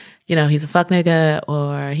 okay, you know, he's a fuck nigga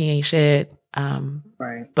or he ain't shit.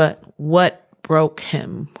 Right. But what broke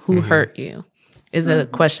him? Who hurt you? Is a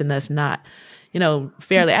question that's not, you know,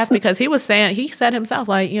 fairly asked, because he said himself,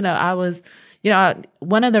 like, you know, I was, you know,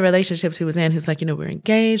 one of the relationships he was in, he's like, you know, we're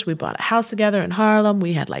engaged. We bought a house together in Harlem.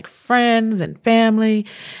 We had like friends and family.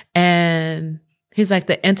 And he's like,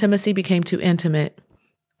 the intimacy became too intimate.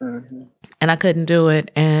 And I couldn't do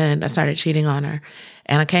it. And I started cheating on her.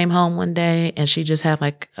 And I came home one day and she just had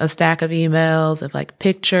like a stack of emails of like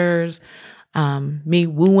pictures, me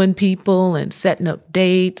wooing people and setting up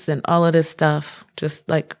dates and all of this stuff, just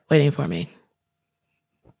like waiting for me.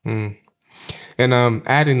 And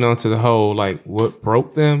adding on to the whole, like what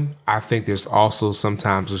broke them, I think there's also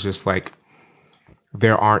sometimes it's just like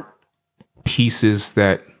there aren't pieces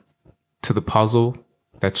that to the puzzle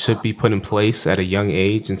that should be put in place at a young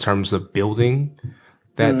age in terms of building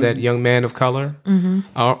that young man of color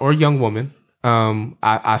or young woman.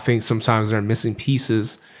 I think sometimes there are missing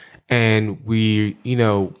pieces, and we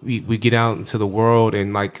get out into the world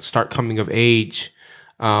and like start coming of age,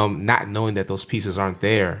 not knowing that those pieces aren't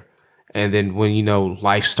there. And then when, you know,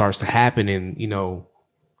 life starts to happen and, you know,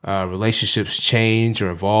 relationships change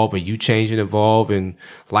or evolve, or you change and evolve and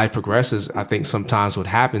life progresses, I think sometimes what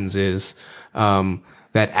happens is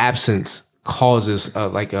that absence causes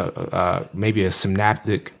maybe a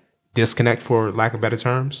synaptic disconnect, for lack of better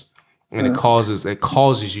terms. And it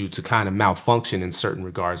causes you to kind of malfunction in certain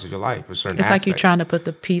regards of your life or certain aspects. Like you're trying to put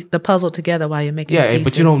the puzzle together while you're making pieces.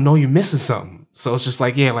 But you don't know you're missing something. So it's just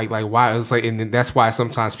like, like why? It's like, and then that's why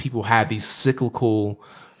sometimes people have these cyclical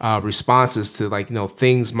responses to, like, you know,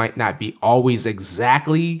 things might not be always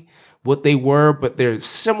exactly what they were, but they're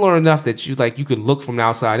similar enough that you can look from the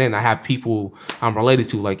outside in. I have people I'm related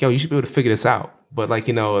to like, yo, you should be able to figure this out. But like,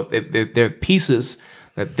 you know, there are pieces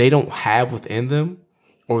that they don't have within them,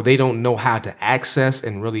 or they don't know how to access,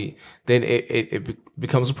 and really then it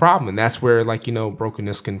becomes a problem. And that's where, like, you know,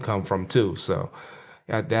 brokenness can come from too. So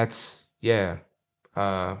I agree.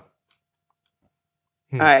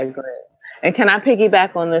 And can I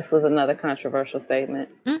piggyback on this with another controversial statement?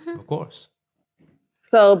 Of course.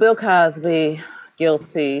 So Bill Cosby,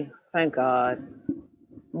 guilty, thank God.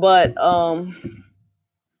 But I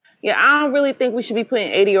don't really think we should be putting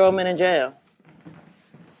 80-year-old men in jail.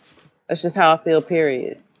 That's just how I feel,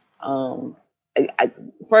 period.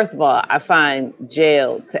 First of all, I find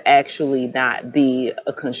jail to actually not be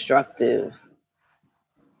a constructive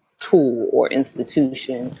tool or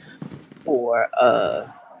institution for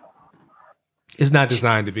it's not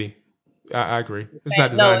designed to be. I agree. It's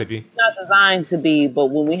not designed to be. It's not designed to be, but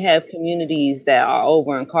when we have communities that are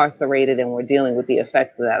over incarcerated and we're dealing with the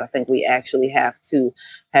effects of that, I think we actually have to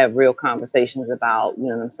have real conversations about, you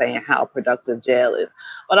know what I'm saying, how productive jail is.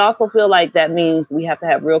 But I also feel like that means we have to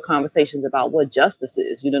have real conversations about what justice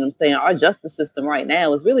is. You know what I'm saying? Our justice system right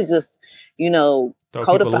now is really just, you know, Throw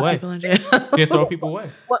people codified. away. People in jail. Yeah, throw people away.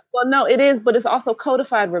 Well, no, it is, but it's also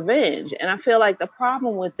codified revenge. And I feel like the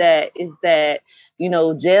problem with that is that, you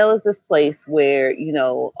know, jail is this place where, you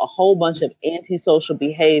know, a whole bunch of antisocial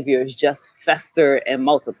behaviors just fester and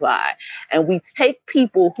multiply. And we take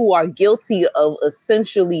people who are guilty of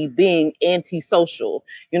essentially being antisocial,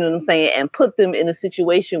 you know what I'm saying, and put them in a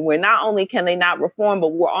situation where not only can they not reform,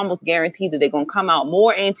 but we're almost guaranteed that they're going to come out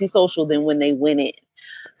more antisocial than when they went in.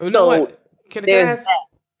 You know So what?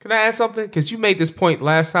 Can I add something? Because you made this point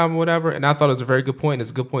last time or whatever, and I thought it was a very good point.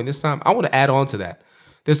 It's a good point this time. I want to add on to that.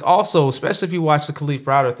 There's also, especially if you watch the Kalief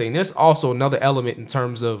Browder thing, there's also another element in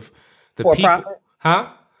terms of the For people. profit? Huh?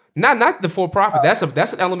 Not the for profit.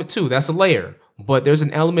 That's an element too. That's a layer. But there's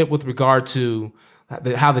an element with regard to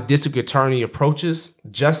how the district attorney approaches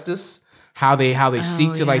justice, how they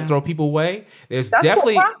seek to like throw people away. There's That's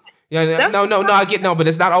definitely for profit. no. I get no, but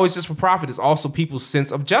it's not always just for profit. It's also people's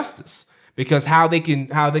sense of justice. Because how they can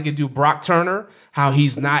do Brock Turner, how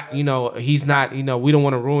he's not, we don't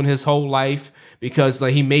want to ruin his whole life because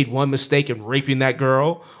like he made one mistake in raping that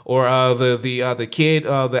girl, or the kid,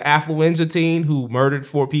 the affluenza teen who murdered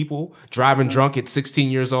 4 people driving drunk at 16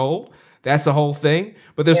 years old. That's the whole thing.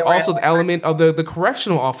 But there's also the element of the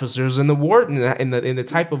correctional officers and the warden and the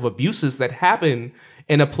type of abuses that happen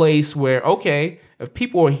in a place where, okay, if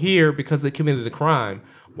people are here because they committed a crime,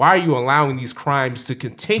 why are you allowing these crimes to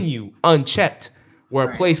continue unchecked?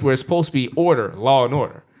 We're a place where it's supposed to be order, law and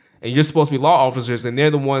order. And you're supposed to be law officers, and they're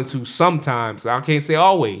the ones who sometimes, I can't say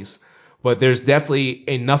always, but there's definitely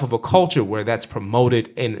enough of a culture where that's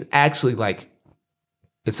promoted and actually like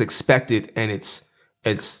it's expected and it's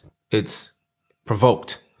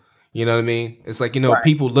provoked. You know what I mean? It's like,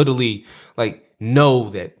 people literally like know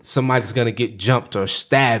that somebody's gonna get jumped or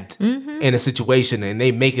stabbed in a situation, and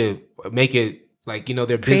they make it like,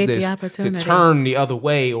 their Create business to turn the other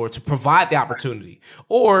way or to provide the opportunity.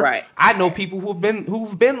 Or I know people who've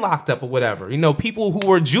been locked up or whatever. People who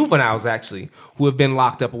were juveniles actually who have been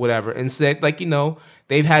locked up or whatever, and said like,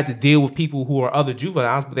 they've had to deal with people who are other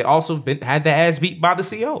juveniles, but they also had their ass beat by the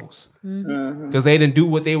COs because they didn't do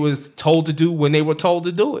what they was told to do when they were told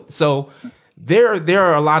to do it. So there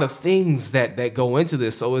are a lot of things that go into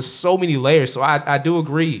this. So it's so many layers. So I do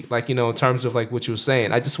agree, like, in terms of like what you were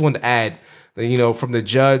saying. I just wanted to add, from the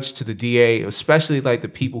judge to the DA, especially like the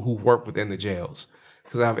people who work within the jails.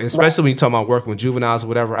 Because especially when you're talking about working with juveniles or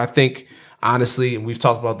whatever, I think, honestly, and we've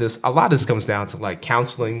talked about this, a lot of this comes down to like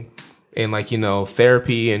counseling and like,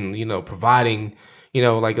 therapy and, providing,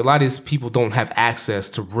 like a lot of these people don't have access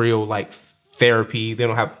to real like therapy. They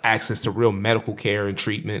don't have access to real medical care and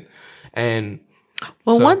treatment. And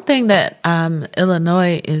one thing that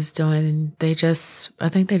Illinois is doing, I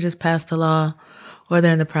think they just passed a law, or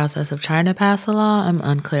they're in the process of trying to pass a law. I'm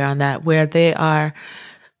unclear on that, where they are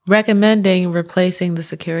recommending replacing the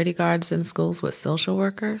security guards in schools with social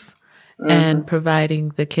workers and providing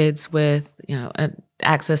the kids with,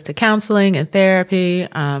 access to counseling and therapy.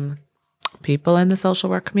 People in the social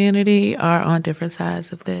work community are on different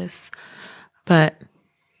sides of this, but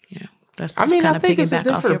that's just kind of I think it's a piggyback off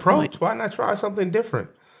different your approach. point. Why not try something different?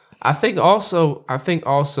 I think also,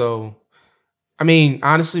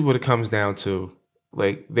 honestly, what it comes down to,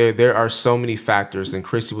 like there are so many factors, and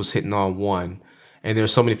Christy was hitting on one, and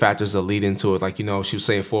there's so many factors that lead into it. Like, she was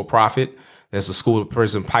saying for profit, there's a school to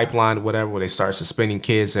prison pipeline, whatever, where they start suspending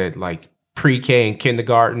kids at like pre-K and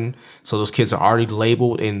kindergarten. So those kids are already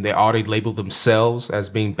labeled, and they already labeled themselves as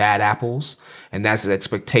being bad apples. And that's the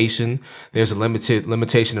expectation. There's a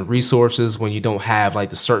limitation of resources when you don't have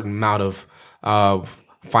like the certain amount of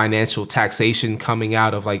financial taxation coming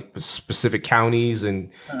out of like specific counties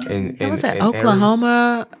and was it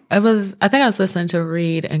Oklahoma? Areas. I think I was listening to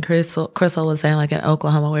Reed, and Crystal was saying like in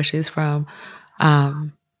Oklahoma, where she's from.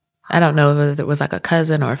 I don't know if it was like a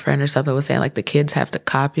cousin or a friend or something, was saying like the kids have to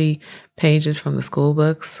copy pages from the school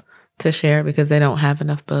books to share because they don't have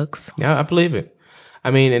enough books. Yeah, I believe it.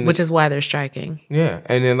 Which is why they're striking. Yeah.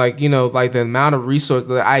 And then like, like the amount of resource,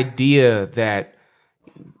 the idea that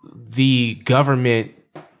the government,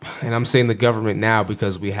 and I'm saying the government now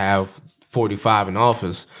because we have 45 in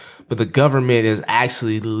office, but the government is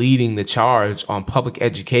actually leading the charge on public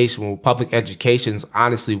education. Well, public education is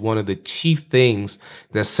honestly one of the chief things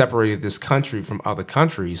that separated this country from other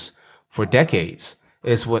countries for decades.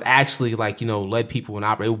 It's what actually led people and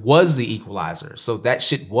operate. It was the equalizer. So that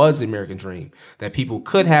shit was the American dream, that people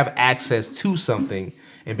could have access to something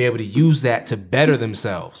and be able to use that to better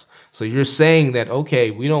themselves. So you're saying that, okay,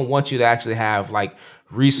 we don't want you to actually have like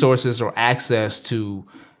resources or access to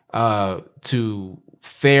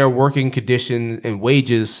fair working conditions and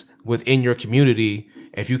wages within your community,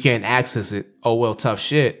 if you can't access it, oh well, tough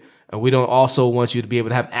shit. And we don't also want you to be able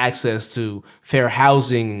to have access to fair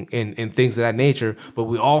housing and things of that nature, but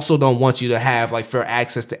we also don't want you to have like fair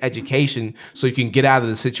access to education so you can get out of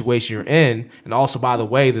the situation you're in. And also, by the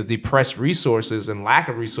way, the depressed resources and lack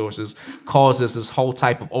of resources causes this whole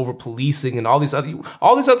type of over policing and all these other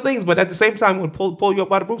things. But at the same time, it would pull you up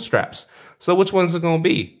by the bootstraps. So which one's it going to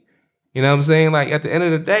be? You know what I'm saying? Like at the end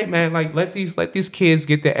of the day, man, like let these kids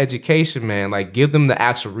get their education, man. Like give them the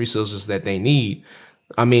actual resources that they need.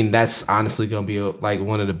 I mean, that's honestly going to be like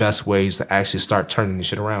one of the best ways to actually start turning this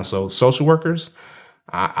shit around. So social workers,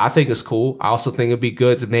 I think it's cool. I also think it'd be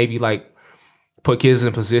good to maybe like put kids in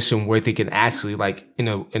a position where they can actually like, in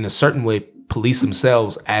a certain way, police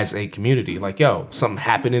themselves as a community. Like, yo, something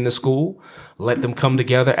happened in the school. Let them come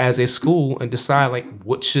together as a school and decide like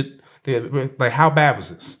like how bad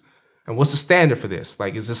was this? And what's the standard for this?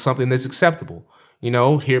 Like, is this something that's acceptable?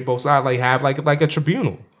 Hear both sides, like have like a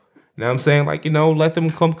tribunal. You know what I'm saying? Like, let them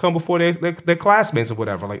come before their classmates or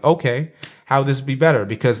whatever. Like, okay, how would this be better?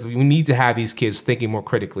 Because we need to have these kids thinking more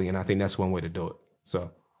critically. And I think that's one way to do it.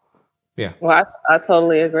 So, yeah. Well, I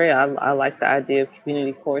totally agree. I like the idea of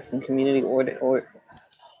community courts and community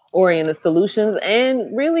oriented solutions.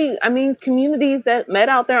 And really, I mean, communities that met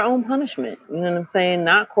out their own punishment. You know what I'm saying?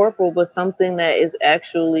 Not corporal, but something that is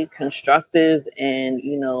actually constructive and,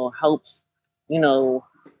 helps,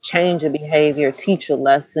 change a behavior, teach a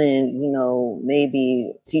lesson,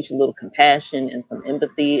 maybe teach a little compassion and some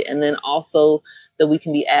empathy. And then also that we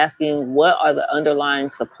can be asking what are the underlying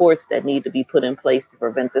supports that need to be put in place to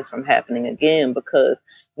prevent this from happening again? Because,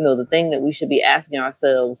 the thing that we should be asking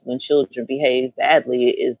ourselves when children behave badly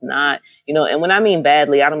is not, and when I mean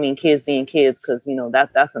badly, I don't mean kids being kids, because,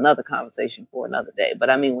 that's another conversation for another day. But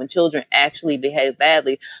I mean, when children actually behave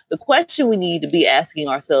badly, the question we need to be asking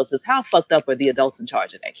ourselves is how fucked up are the adults in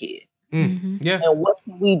charge of that kid? Mm-hmm. Yeah. And what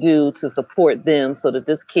can we do to support them so that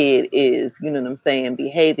this kid is,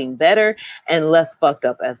 behaving better and less fucked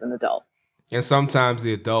up as an adult? And sometimes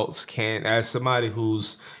the adults can't, as somebody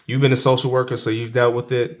you've been a social worker, so you've dealt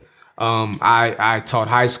with it. I taught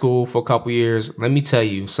high school for a couple years. Let me tell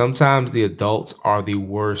you, sometimes the adults are the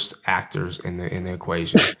worst actors in the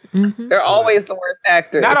equation. Mm-hmm. They're always the worst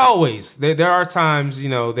actors. Not always. There are times,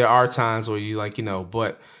 where you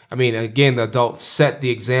but I mean, again, the adults set the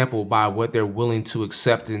example by what they're willing to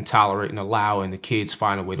accept and tolerate and allow, and the kids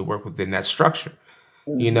find a way to work within that structure.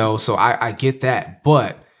 Mm-hmm. So I get that.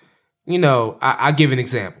 But, I give an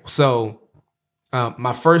example. So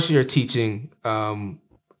my first year teaching,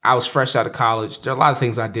 I was fresh out of college. There are a lot of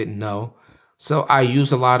things I didn't know. So I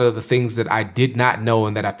used a lot of the things that I did not know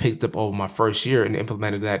and that I picked up over my first year and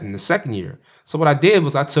implemented that in the second year. So what I did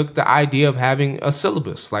was I took the idea of having a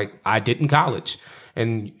syllabus like I did in college.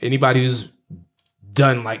 And anybody who's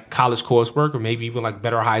done like college coursework or maybe even like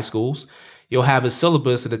better high schools, you'll have a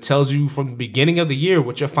syllabus that tells you from the beginning of the year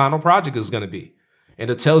what your final project is going to be. And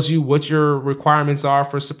it tells you what your requirements are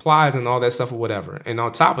for supplies and all that stuff or whatever. And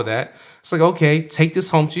on top of that, it's like, okay, take this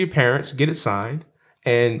home to your parents, get it signed,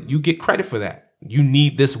 and you get credit for that. You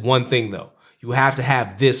need this one thing, though. You have to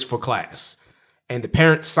have this for class. And the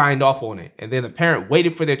parent signed off on it. And then the parent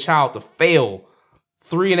waited for their child to fail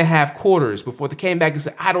 3.5 quarters before they came back and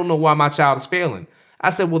said, I don't know why my child is failing. I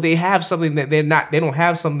said, well, they have something that they don't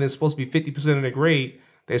have something that's supposed to be 50% of their grade.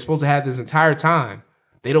 They're supposed to have this entire time.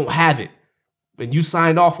 They don't have it. And you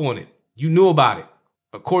signed off on it. You knew about it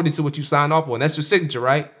according to what you signed off on. That's your signature,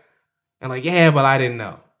 right? And like, yeah, but I didn't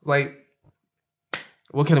know. Like,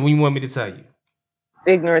 what do you want me to tell you?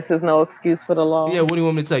 Ignorance is no excuse for the law. Yeah, what do you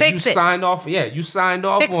want me to tell you? You signed off. Yeah, you signed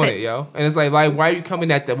off on it, yo. And it's like, why are you coming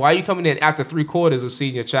in after 3 quarters of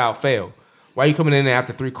seeing your child fail? Why are you coming in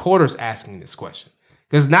after 3 quarters asking this question?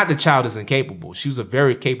 Because not the child is incapable. She was a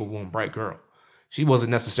very capable and bright girl. She wasn't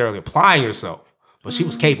necessarily applying herself, but she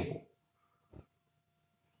was capable.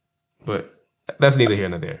 But that's neither here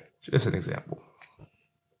nor there. Just an example.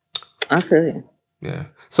 Okay. Yeah.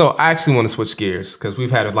 So I actually want to switch gears because we've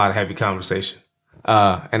had a lot of heavy conversation.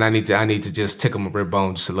 And I need to just tickle my rib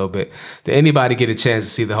bone just a little bit. Did anybody get a chance to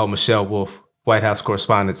see the whole Michelle Wolf White House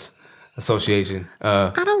Correspondents Association?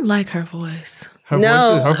 I don't like her voice. Her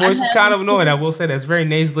voice is kind of annoying. I will say that's very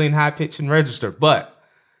nasally and high pitched and registered, but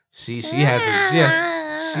she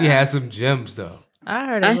has some gems though. I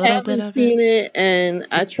heard a little bit of it. I haven't seen it, and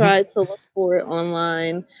I tried to look for it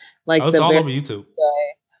online. Like it's all over YouTube.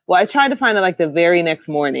 Well, I tried to find it like the very next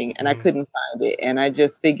morning and I couldn't find it. And I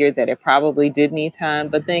just figured that it probably did need time.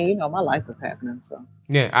 But then, you know, my life was happening. So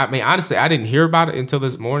Yeah, I mean, honestly, I didn't hear about it until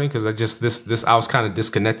this morning because I was kind of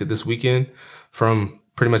disconnected this weekend from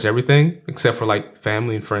pretty much everything except for like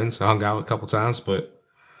family and friends. I hung out a couple times, but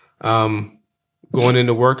going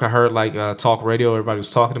into work, I heard like talk radio. Everybody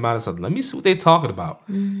was talking about it. So let me see what they're talking about.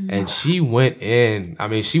 And she went in. I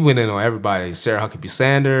mean, she went in on everybody. Sarah Huckabee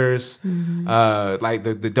Sanders. Like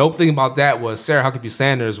the dope thing about that was Sarah Huckabee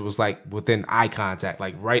Sanders was like within eye contact,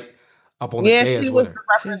 like right up on the dais she with was her. the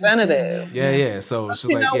representative. Yeah. So she's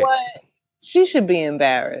You like, know yeah. what? She should be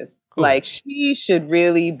embarrassed. Who? Like, she should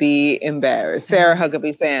really be embarrassed. Sarah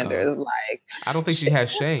Huckabee Sanders. Like, I don't think she has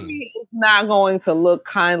shame. is not going to look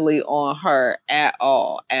kindly on her at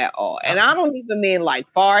all. And I don't even mean like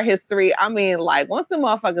far history. I mean, like, once the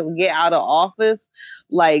motherfuckers get out of office,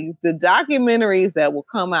 like the documentaries that will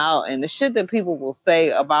come out and the shit that people will say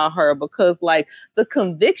about her, because like the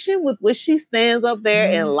conviction with which she stands up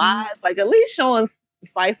there and lies, like at least Sean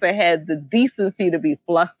Spicer had the decency to be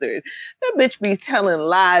flustered. That bitch be telling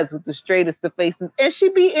lies with the straightest of faces, and she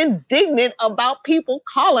be indignant about people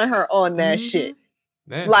calling her on that shit.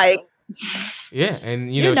 Yeah. Like, yeah,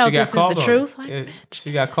 and you know she got this called is the on truth. it. Like, Yeah, bitch,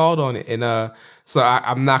 she got called on it, and so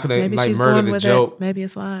I'm not gonna maybe like she's murder born the with joke. it. Maybe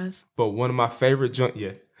it's lies. But one of my favorite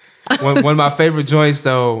one of my favorite joints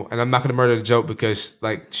though, and I'm not gonna murder the joke because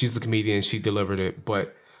like she's a comedian, she delivered it,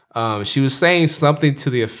 but she was saying something to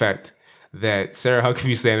the effect that Sarah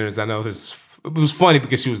Huckabee Sanders, I know it was funny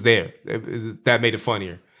because she was there. That made it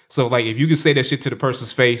funnier. So like if you could say that shit to the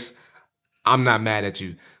person's face, I'm not mad at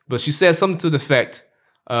you. But she said something to the effect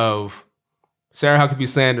of Sarah Huckabee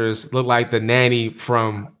Sanders looked like the nanny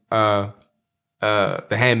from The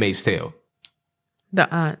Handmaid's Tale. The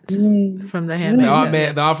aunt from The Handmaid's Tale.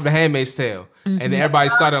 The aunt from The Handmaid's Tale. And then everybody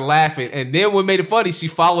started laughing. And then what made it funny, she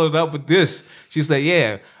followed it up with this. She said,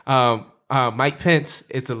 yeah, Mike Pence,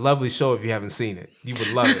 it's a lovely show if you haven't seen it. You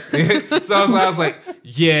would love it. So I was like,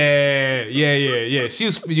 yeah. She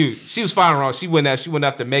was firing wrong. She went after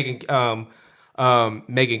Megyn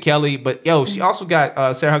Kelly. But yo, she also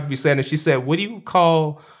got Sarah Huckabee Sanders. She said, what do you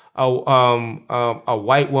call a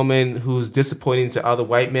white woman who's disappointing to other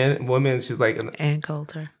white women? She's like Ann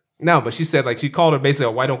Coulter. No, but she said like she called her basically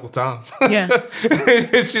a white Uncle Tom. Yeah.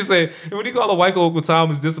 She said, "What do you call a white Uncle Tom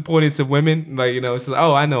who's disappointing to women?" Like, you know, she's like,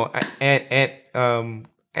 "Oh, I know,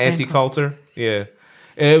 Auntie Coulter." Yeah,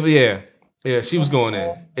 she was going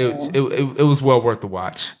in. It was well worth the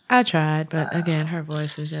watch. I tried, but again, her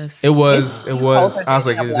voice is just. It was. I was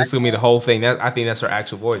like, this is gonna be the whole thing. I think that's her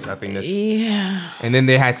actual voice. I think that's. Yeah. And then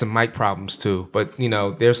they had some mic problems too. But you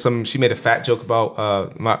know, she made a fat joke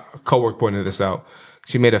about my coworker pointed this out.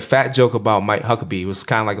 She made a fat joke about Mike Huckabee. It was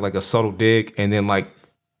kind of like a subtle dig, and then like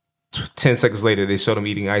 10 seconds later, they showed him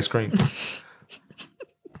eating ice cream.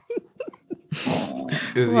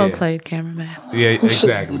 Well played, cameraman. Yeah,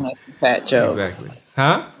 exactly. Fat jokes. Exactly.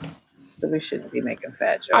 Huh? We shouldn't be making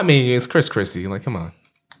fat jokes. I mean, it's Chris Christie. Like, come on.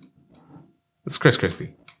 It's Chris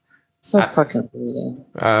Christie. Fucking bleeding.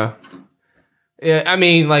 Yeah, I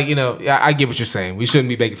mean, like, you know, I get what you're saying. We shouldn't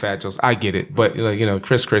be making fat jokes. I get it. But, like, you know,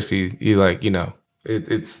 Chris Christie, you like, you know,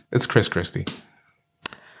 it's Chris Christie.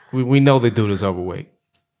 We know the dude is overweight.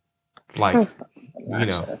 Like, you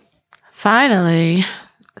know. Finally,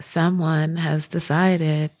 someone has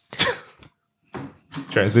decided.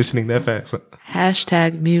 Transitioning that fast.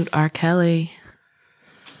 Hashtag mute R. Kelly.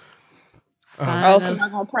 So I'm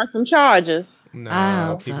not gonna press some charges.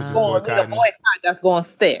 No, people just boycott that's gonna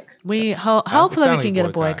stick. Hopefully we can get a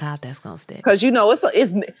boycott that's gonna stick. Because you know it's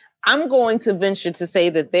I'm going to venture to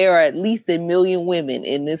say that there are at least 1 million women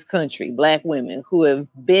in this country, Black women, who have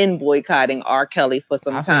been boycotting R. Kelly for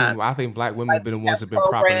some time. I think Black women have been the ones that have been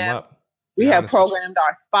propping him up. We have programmed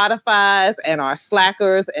our Spotifys and our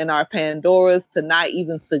Slackers and our Pandoras to not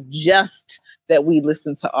even suggest that we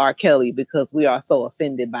listen to R. Kelly because we are so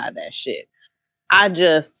offended by that shit. I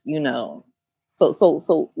just, you know,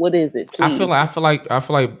 so what is it? Please? I feel like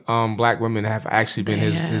Black women have actually been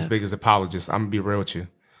his biggest apologists. I'm gonna be real with you.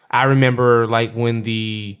 I remember like when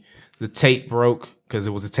the tape broke, because it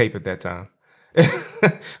was a tape at that time.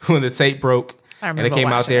 When the tape broke and it came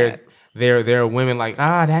out there are women like,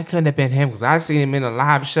 that couldn't have been him because I seen him in a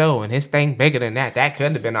live show and his thing bigger than that. That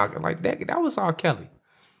couldn't have been R. Kelly. Like that was R. Kelly.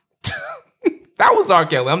 That was R.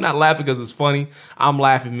 Kelly. I'm not laughing because it's funny. I'm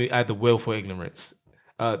laughing at the willful ignorance.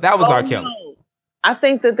 That was R. Kelly. No. I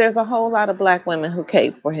think that there's a whole lot of Black women who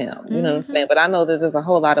cape for him. You know what I'm saying? But I know that there's a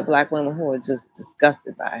whole lot of Black women who are just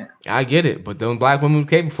disgusted by him. I get it, but those Black women who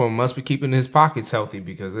caping for him must be keeping his pockets healthy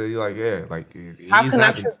because they're like, how can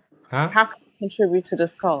I contribute to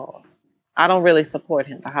this cause? I don't really support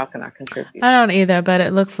him, but how can I contribute? I don't either, but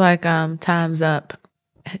it looks like Time's Up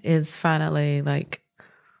is finally like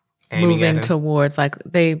moving towards, like,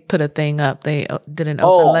 they put a thing up. They did an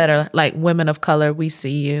open letter, like, women of color, we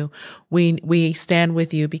see you. We stand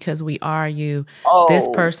with you because we are you. This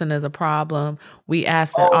person is a problem. We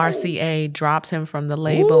ask that RCA drops him from the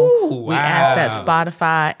label. Ooh, we ask that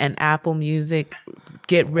Spotify and Apple Music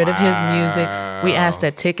get rid of his music. We ask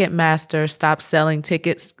that Ticketmaster stop selling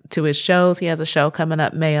tickets to his shows. He has a show coming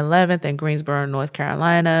up May 11th in Greensboro, North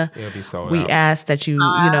Carolina. It'll be sold we out. ask that you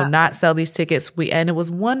not sell these tickets. And it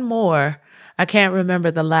was one more. I can't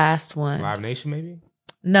remember the last one. Live Nation, maybe?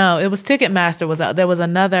 No, it was Ticketmaster. There was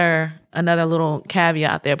another little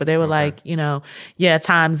caveat there, but they were like,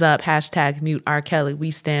 time's up. # mute R. Kelly.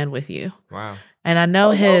 We stand with you. Wow. And I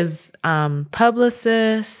know his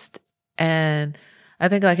publicist and I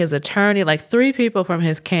think like his attorney, like 3 people from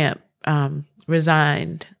his camp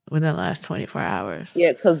resigned within the last 24 hours.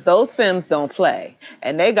 Yeah, because those films don't play,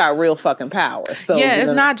 and they got real fucking power. So yeah,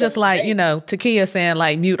 it's not just like, Takia saying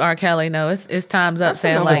like mute R. Kelly. No, it's Time's Up. That's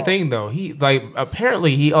saying another like thing though. He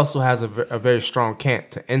apparently he also has a very strong camp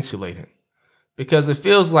to insulate him, because it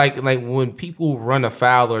feels like when people run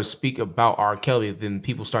afoul or speak about R. Kelly, then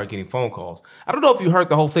people start getting phone calls. I don't know if you heard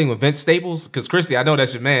the whole thing with Vince Staples, because Chrissy, I know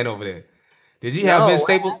that's your man over there. Did you have Vince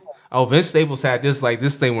Staples? Oh, Vince Staples had this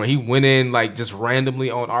thing where he went in like just randomly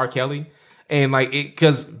on R. Kelly, and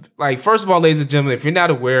because first of all, ladies and gentlemen, if you're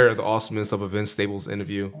not aware of the awesomeness of a Vince Staples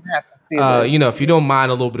interview, if you don't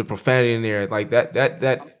mind a little bit of profanity in there, like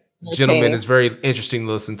that gentleman is very interesting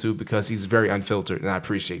to listen to because he's very unfiltered, and I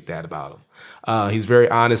appreciate that about him. He's very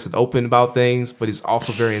honest and open about things, but he's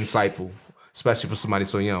also very insightful, especially for somebody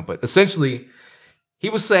so young. But essentially, he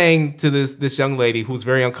was saying to this young lady who was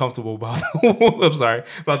very uncomfortable about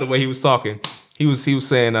about the way he was talking. He was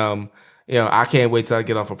saying, I can't wait till I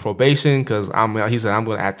get off of probation because he said I'm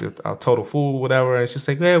going to act a total fool, whatever. And she's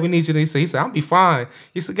like, yeah, we need you. He said, I'll be fine.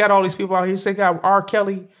 He said, got all these people out here. He said, got R.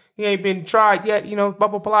 Kelly. He ain't been tried yet, blah,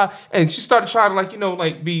 blah, blah. And she started trying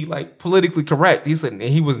to be politically correct. He said, and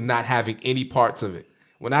he was not having any parts of it.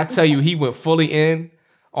 When I tell you, he went fully in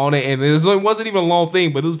on it, and it wasn't even a long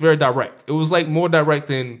thing, but it was very direct. It was more direct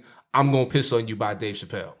than "I'm gonna piss on you" by Dave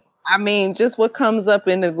Chappelle. I mean, just what comes up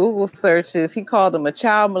in the Google searches, he called him a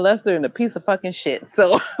child molester and a piece of fucking shit.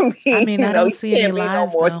 So I don't see any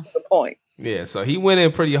lies, more to the point. Yeah, so he went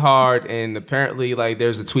in pretty hard, and apparently,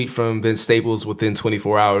 there's a tweet from Vince Staples within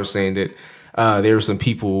 24 hours saying that there were some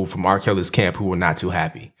people from R. Kelly's camp who were not too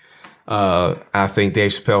happy. I think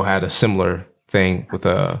Dave Chappelle had a similar thing with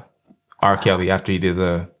R. Kelly after he did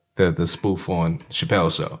the spoof on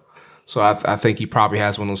Chappelle's show. So I think he probably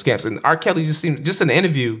has one of those camps. And R. Kelly just in the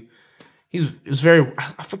interview, he was very,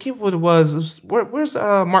 I forget what it was. Where's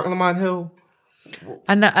Mark Lamont Hill?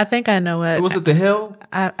 I think I know it. Was it The Hill?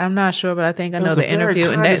 I'm not sure, but I think I know the interview. It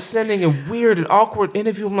was a very condescending and weird and awkward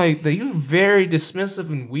interview. I'm like, you're very dismissive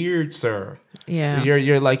and weird, sir. Yeah.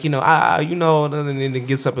 You're like, and then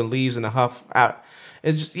gets up and leaves in a huff.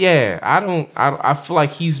 It's just, I feel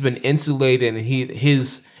like he's been insulated, and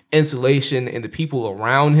his insulation and the people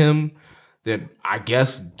around him that I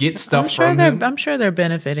guess get stuff from him. I'm sure they're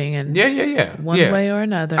benefiting in one Yeah. way or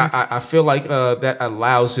another. I feel like that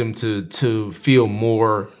allows him to feel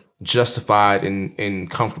more justified and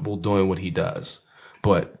comfortable doing what he does.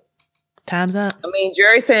 But Time's up. I mean,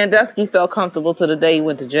 Jerry Sandusky felt comfortable to the day he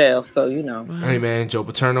went to jail. So, Hey, man, Joe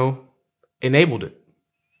Paterno enabled it.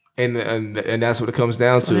 And that's what it comes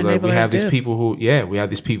down to. We have these people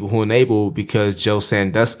who enable because Joe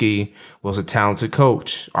Sandusky was a talented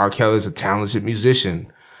coach. R. Kelly is a talented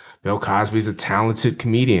musician. Bill Cosby's a talented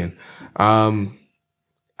comedian. That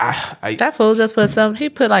fool just he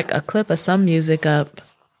put like a clip of some music up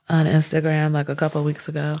on Instagram like a couple of weeks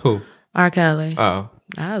ago. Who? R. Kelly. Oh.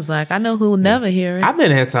 I was like, I know who will never hear it. I've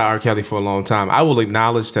been anti-R. Kelly for a long time. I will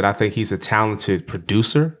acknowledge that I think he's a talented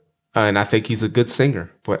producer. And I think he's a good singer,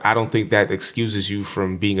 but I don't think that excuses you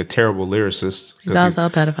from being a terrible lyricist. He's also a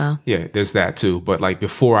pedophile. Yeah, there's that too. But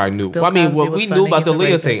before I knew, what we knew about the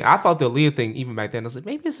Leah thing. I thought the Leah thing, even back then, I was like,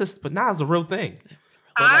 maybe it's just, but now it's a real thing.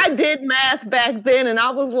 I did math back then, and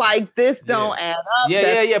I was like, this don't add up.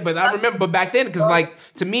 Yeah. But I remember back then, because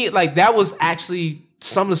to me, that was actually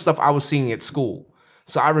some of the stuff I was seeing at school.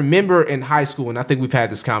 So I remember in high school, and I think we've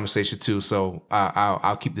had this conversation too, so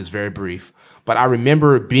I'll keep this very brief. But I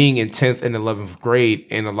remember being in 10th and 11th grade,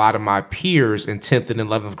 and a lot of my peers in 10th and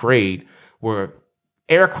 11th grade were,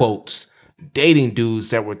 air quotes, dating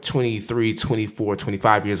dudes that were 23, 24,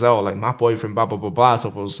 25 years old, like my boyfriend, blah, blah, blah, blah,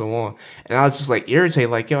 so forth and so on. And I was just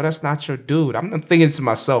irritated, yo, that's not your dude. I'm thinking to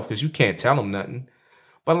myself, because you can't tell him nothing.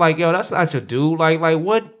 But yo, that's not your dude.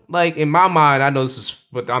 What like in my mind, I know this is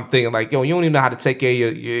what I'm thinking. Like, yo, you don't even know how to take care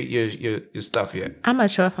of your stuff yet. I'm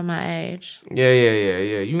mature for my age. Yeah.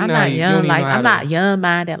 You I'm know, not you young. don't even Like know how I'm to- not young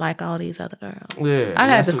minded like all these other girls. Yeah, I've had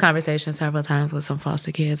that's this what- conversation several times with some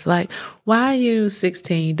foster kids. Like, why are you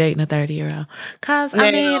 16 dating a 30-year-old? Cause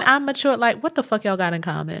I mean, I'm mature. Like, what the fuck y'all got in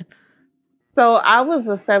common? So I was a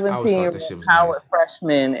always thought that 17-year-old shit was Howard nasty.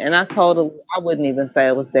 freshman, and I wouldn't even say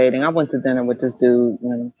I was dating. I went to dinner with this dude. You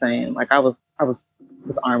know what I'm saying? Like I was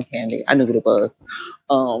with arm candy. I knew what it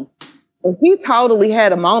was. And he totally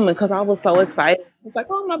had a moment because I was so excited. He was like,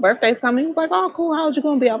 "Oh, my birthday's coming." He was like, "Oh, cool. How old you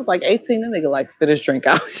gonna be?" I was like 18. And nigga like spit his drink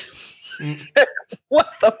out. What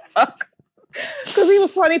the fuck? Because he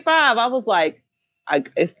was 25. I was like,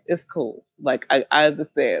 it's cool. Like I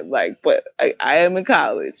understand. Like, but I am in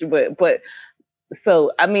college. But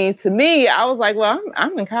so I mean, to me, I was like, well,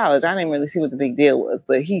 I'm in college. I didn't really see what the big deal was.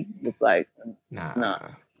 But he was like, Nah. no.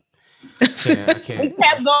 I He can't.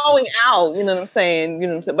 kept going out, you know what I'm saying? You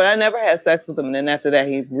know what I'm saying? But I never had sex with him. And then after that,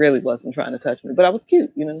 he really wasn't trying to touch me. But I was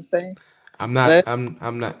cute, you know what I'm saying? I'm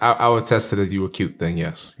not. I would attest to that you were cute thing.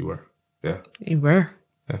 Yes, you were. Yeah. You were.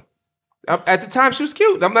 At the time, she was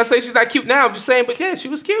cute. I'm not saying she's not cute now. I'm just saying, but yeah, she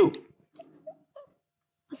was cute.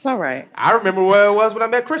 It's all right. I remember where I was when I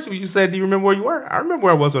met Kristen. You said, "Do you remember where you were?" I remember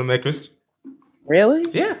where I was when I met Kristen. Really?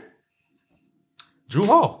 Yeah. Drew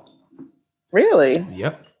Hall. Really?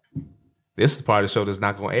 Yep. This is the part of the show that's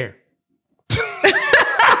not going to air.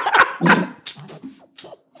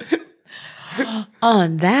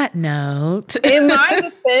 On that note, In my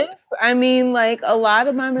defense, I mean, like, a lot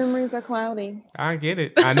of my memories are cloudy. I get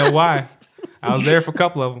it. I know why. I was there for a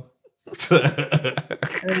couple of them.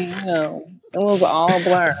 I mean, you know, it was all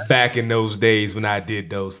blur. Back in those days when I did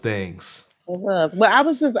those things. It was. But I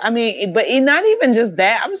was just, I mean, but not even just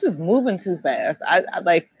that. I was just moving too fast. I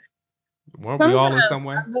like, Weren't we all in some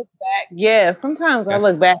way? I look back. Yeah, sometimes That's- I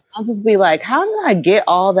look back. I'll just be like, how did I get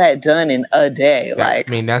all that done in a day? Like,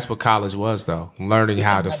 I mean, that's what college was, though. Learning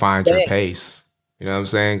how to find your pace. You know what I'm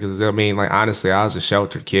saying? Because, I mean, like, honestly, I was a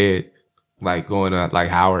sheltered kid, like, going to, like,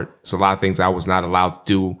 Howard. So a lot of things I was not allowed to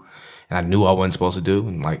do, and I knew I wasn't supposed to do.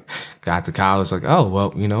 And, like, got to college, like, oh,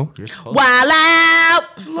 well, you know, you're supposed wild out.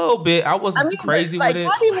 a little bit. I wasn't crazy like, with it.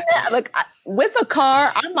 not even that. Like, with a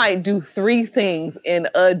car, I might do 3 things in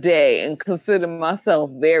a day and consider myself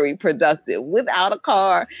very productive. Without a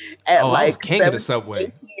car, at I was like king of the 17, subway.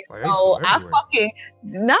 18 Like, years I used to go old, I everywhere. fucking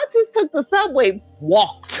not just took the subway,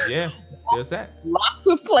 walked Yeah, there's that. lots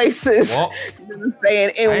of places. Walked. You know what I'm saying?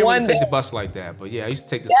 I In didn't one really day. take the bus like that, but yeah, I used to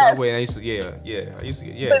take the Yes. subway, and I used to, I used to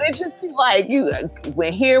get, But it just be like you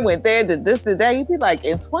went here, went there, did this, did that. You'd be like,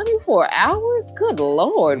 in 24 hours? Good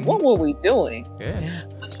Lord, what were we doing? yeah.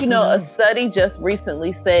 But you know, a study just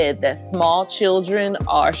recently said that small children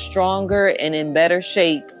are stronger and in better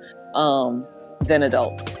shape than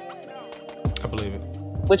adults, I believe it.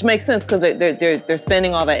 which makes sense because they're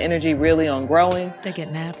spending all that energy really on growing. They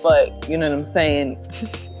get naps. But you know what I'm saying?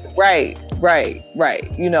 Right.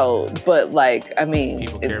 You know, but like, I mean,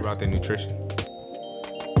 People care about their nutrition.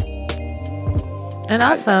 And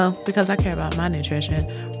also, because I care about my nutrition,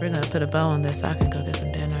 we're going to put a bow on this so I can go get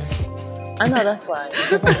some dinner. I know that's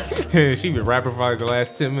right. She been rapping for like the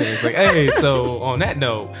last 10 minutes. Like, hey, so on that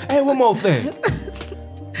note, hey, one more thing.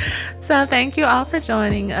 So thank you all for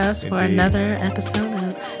joining us for Indeed. another episode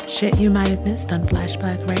of Shit You Might Have Missed on Flash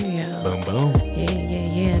Black Radio. Boom, boom.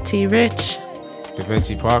 Yeah. T. Rich. Da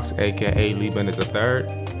Vinci Parks, aka Lee Bennett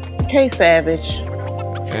III. K Savage.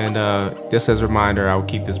 And just as a reminder, I will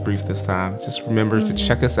keep this brief this time. Just remember to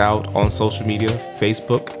check us out on social media,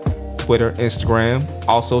 Facebook, Twitter, Instagram.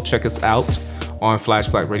 Also check us out on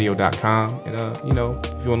flashblackradio.com. And, you know, if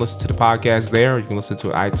you want to listen to the podcast there, you can listen to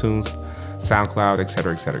it iTunes, SoundCloud, et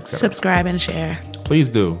cetera, et cetera, et cetera. Subscribe and share Please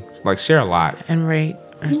do. Like, share a lot. and rate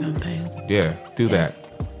or something. Yeah, do that.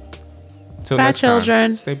 Till Bye, next time,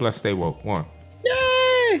 children. stay blessed, stay woke. One.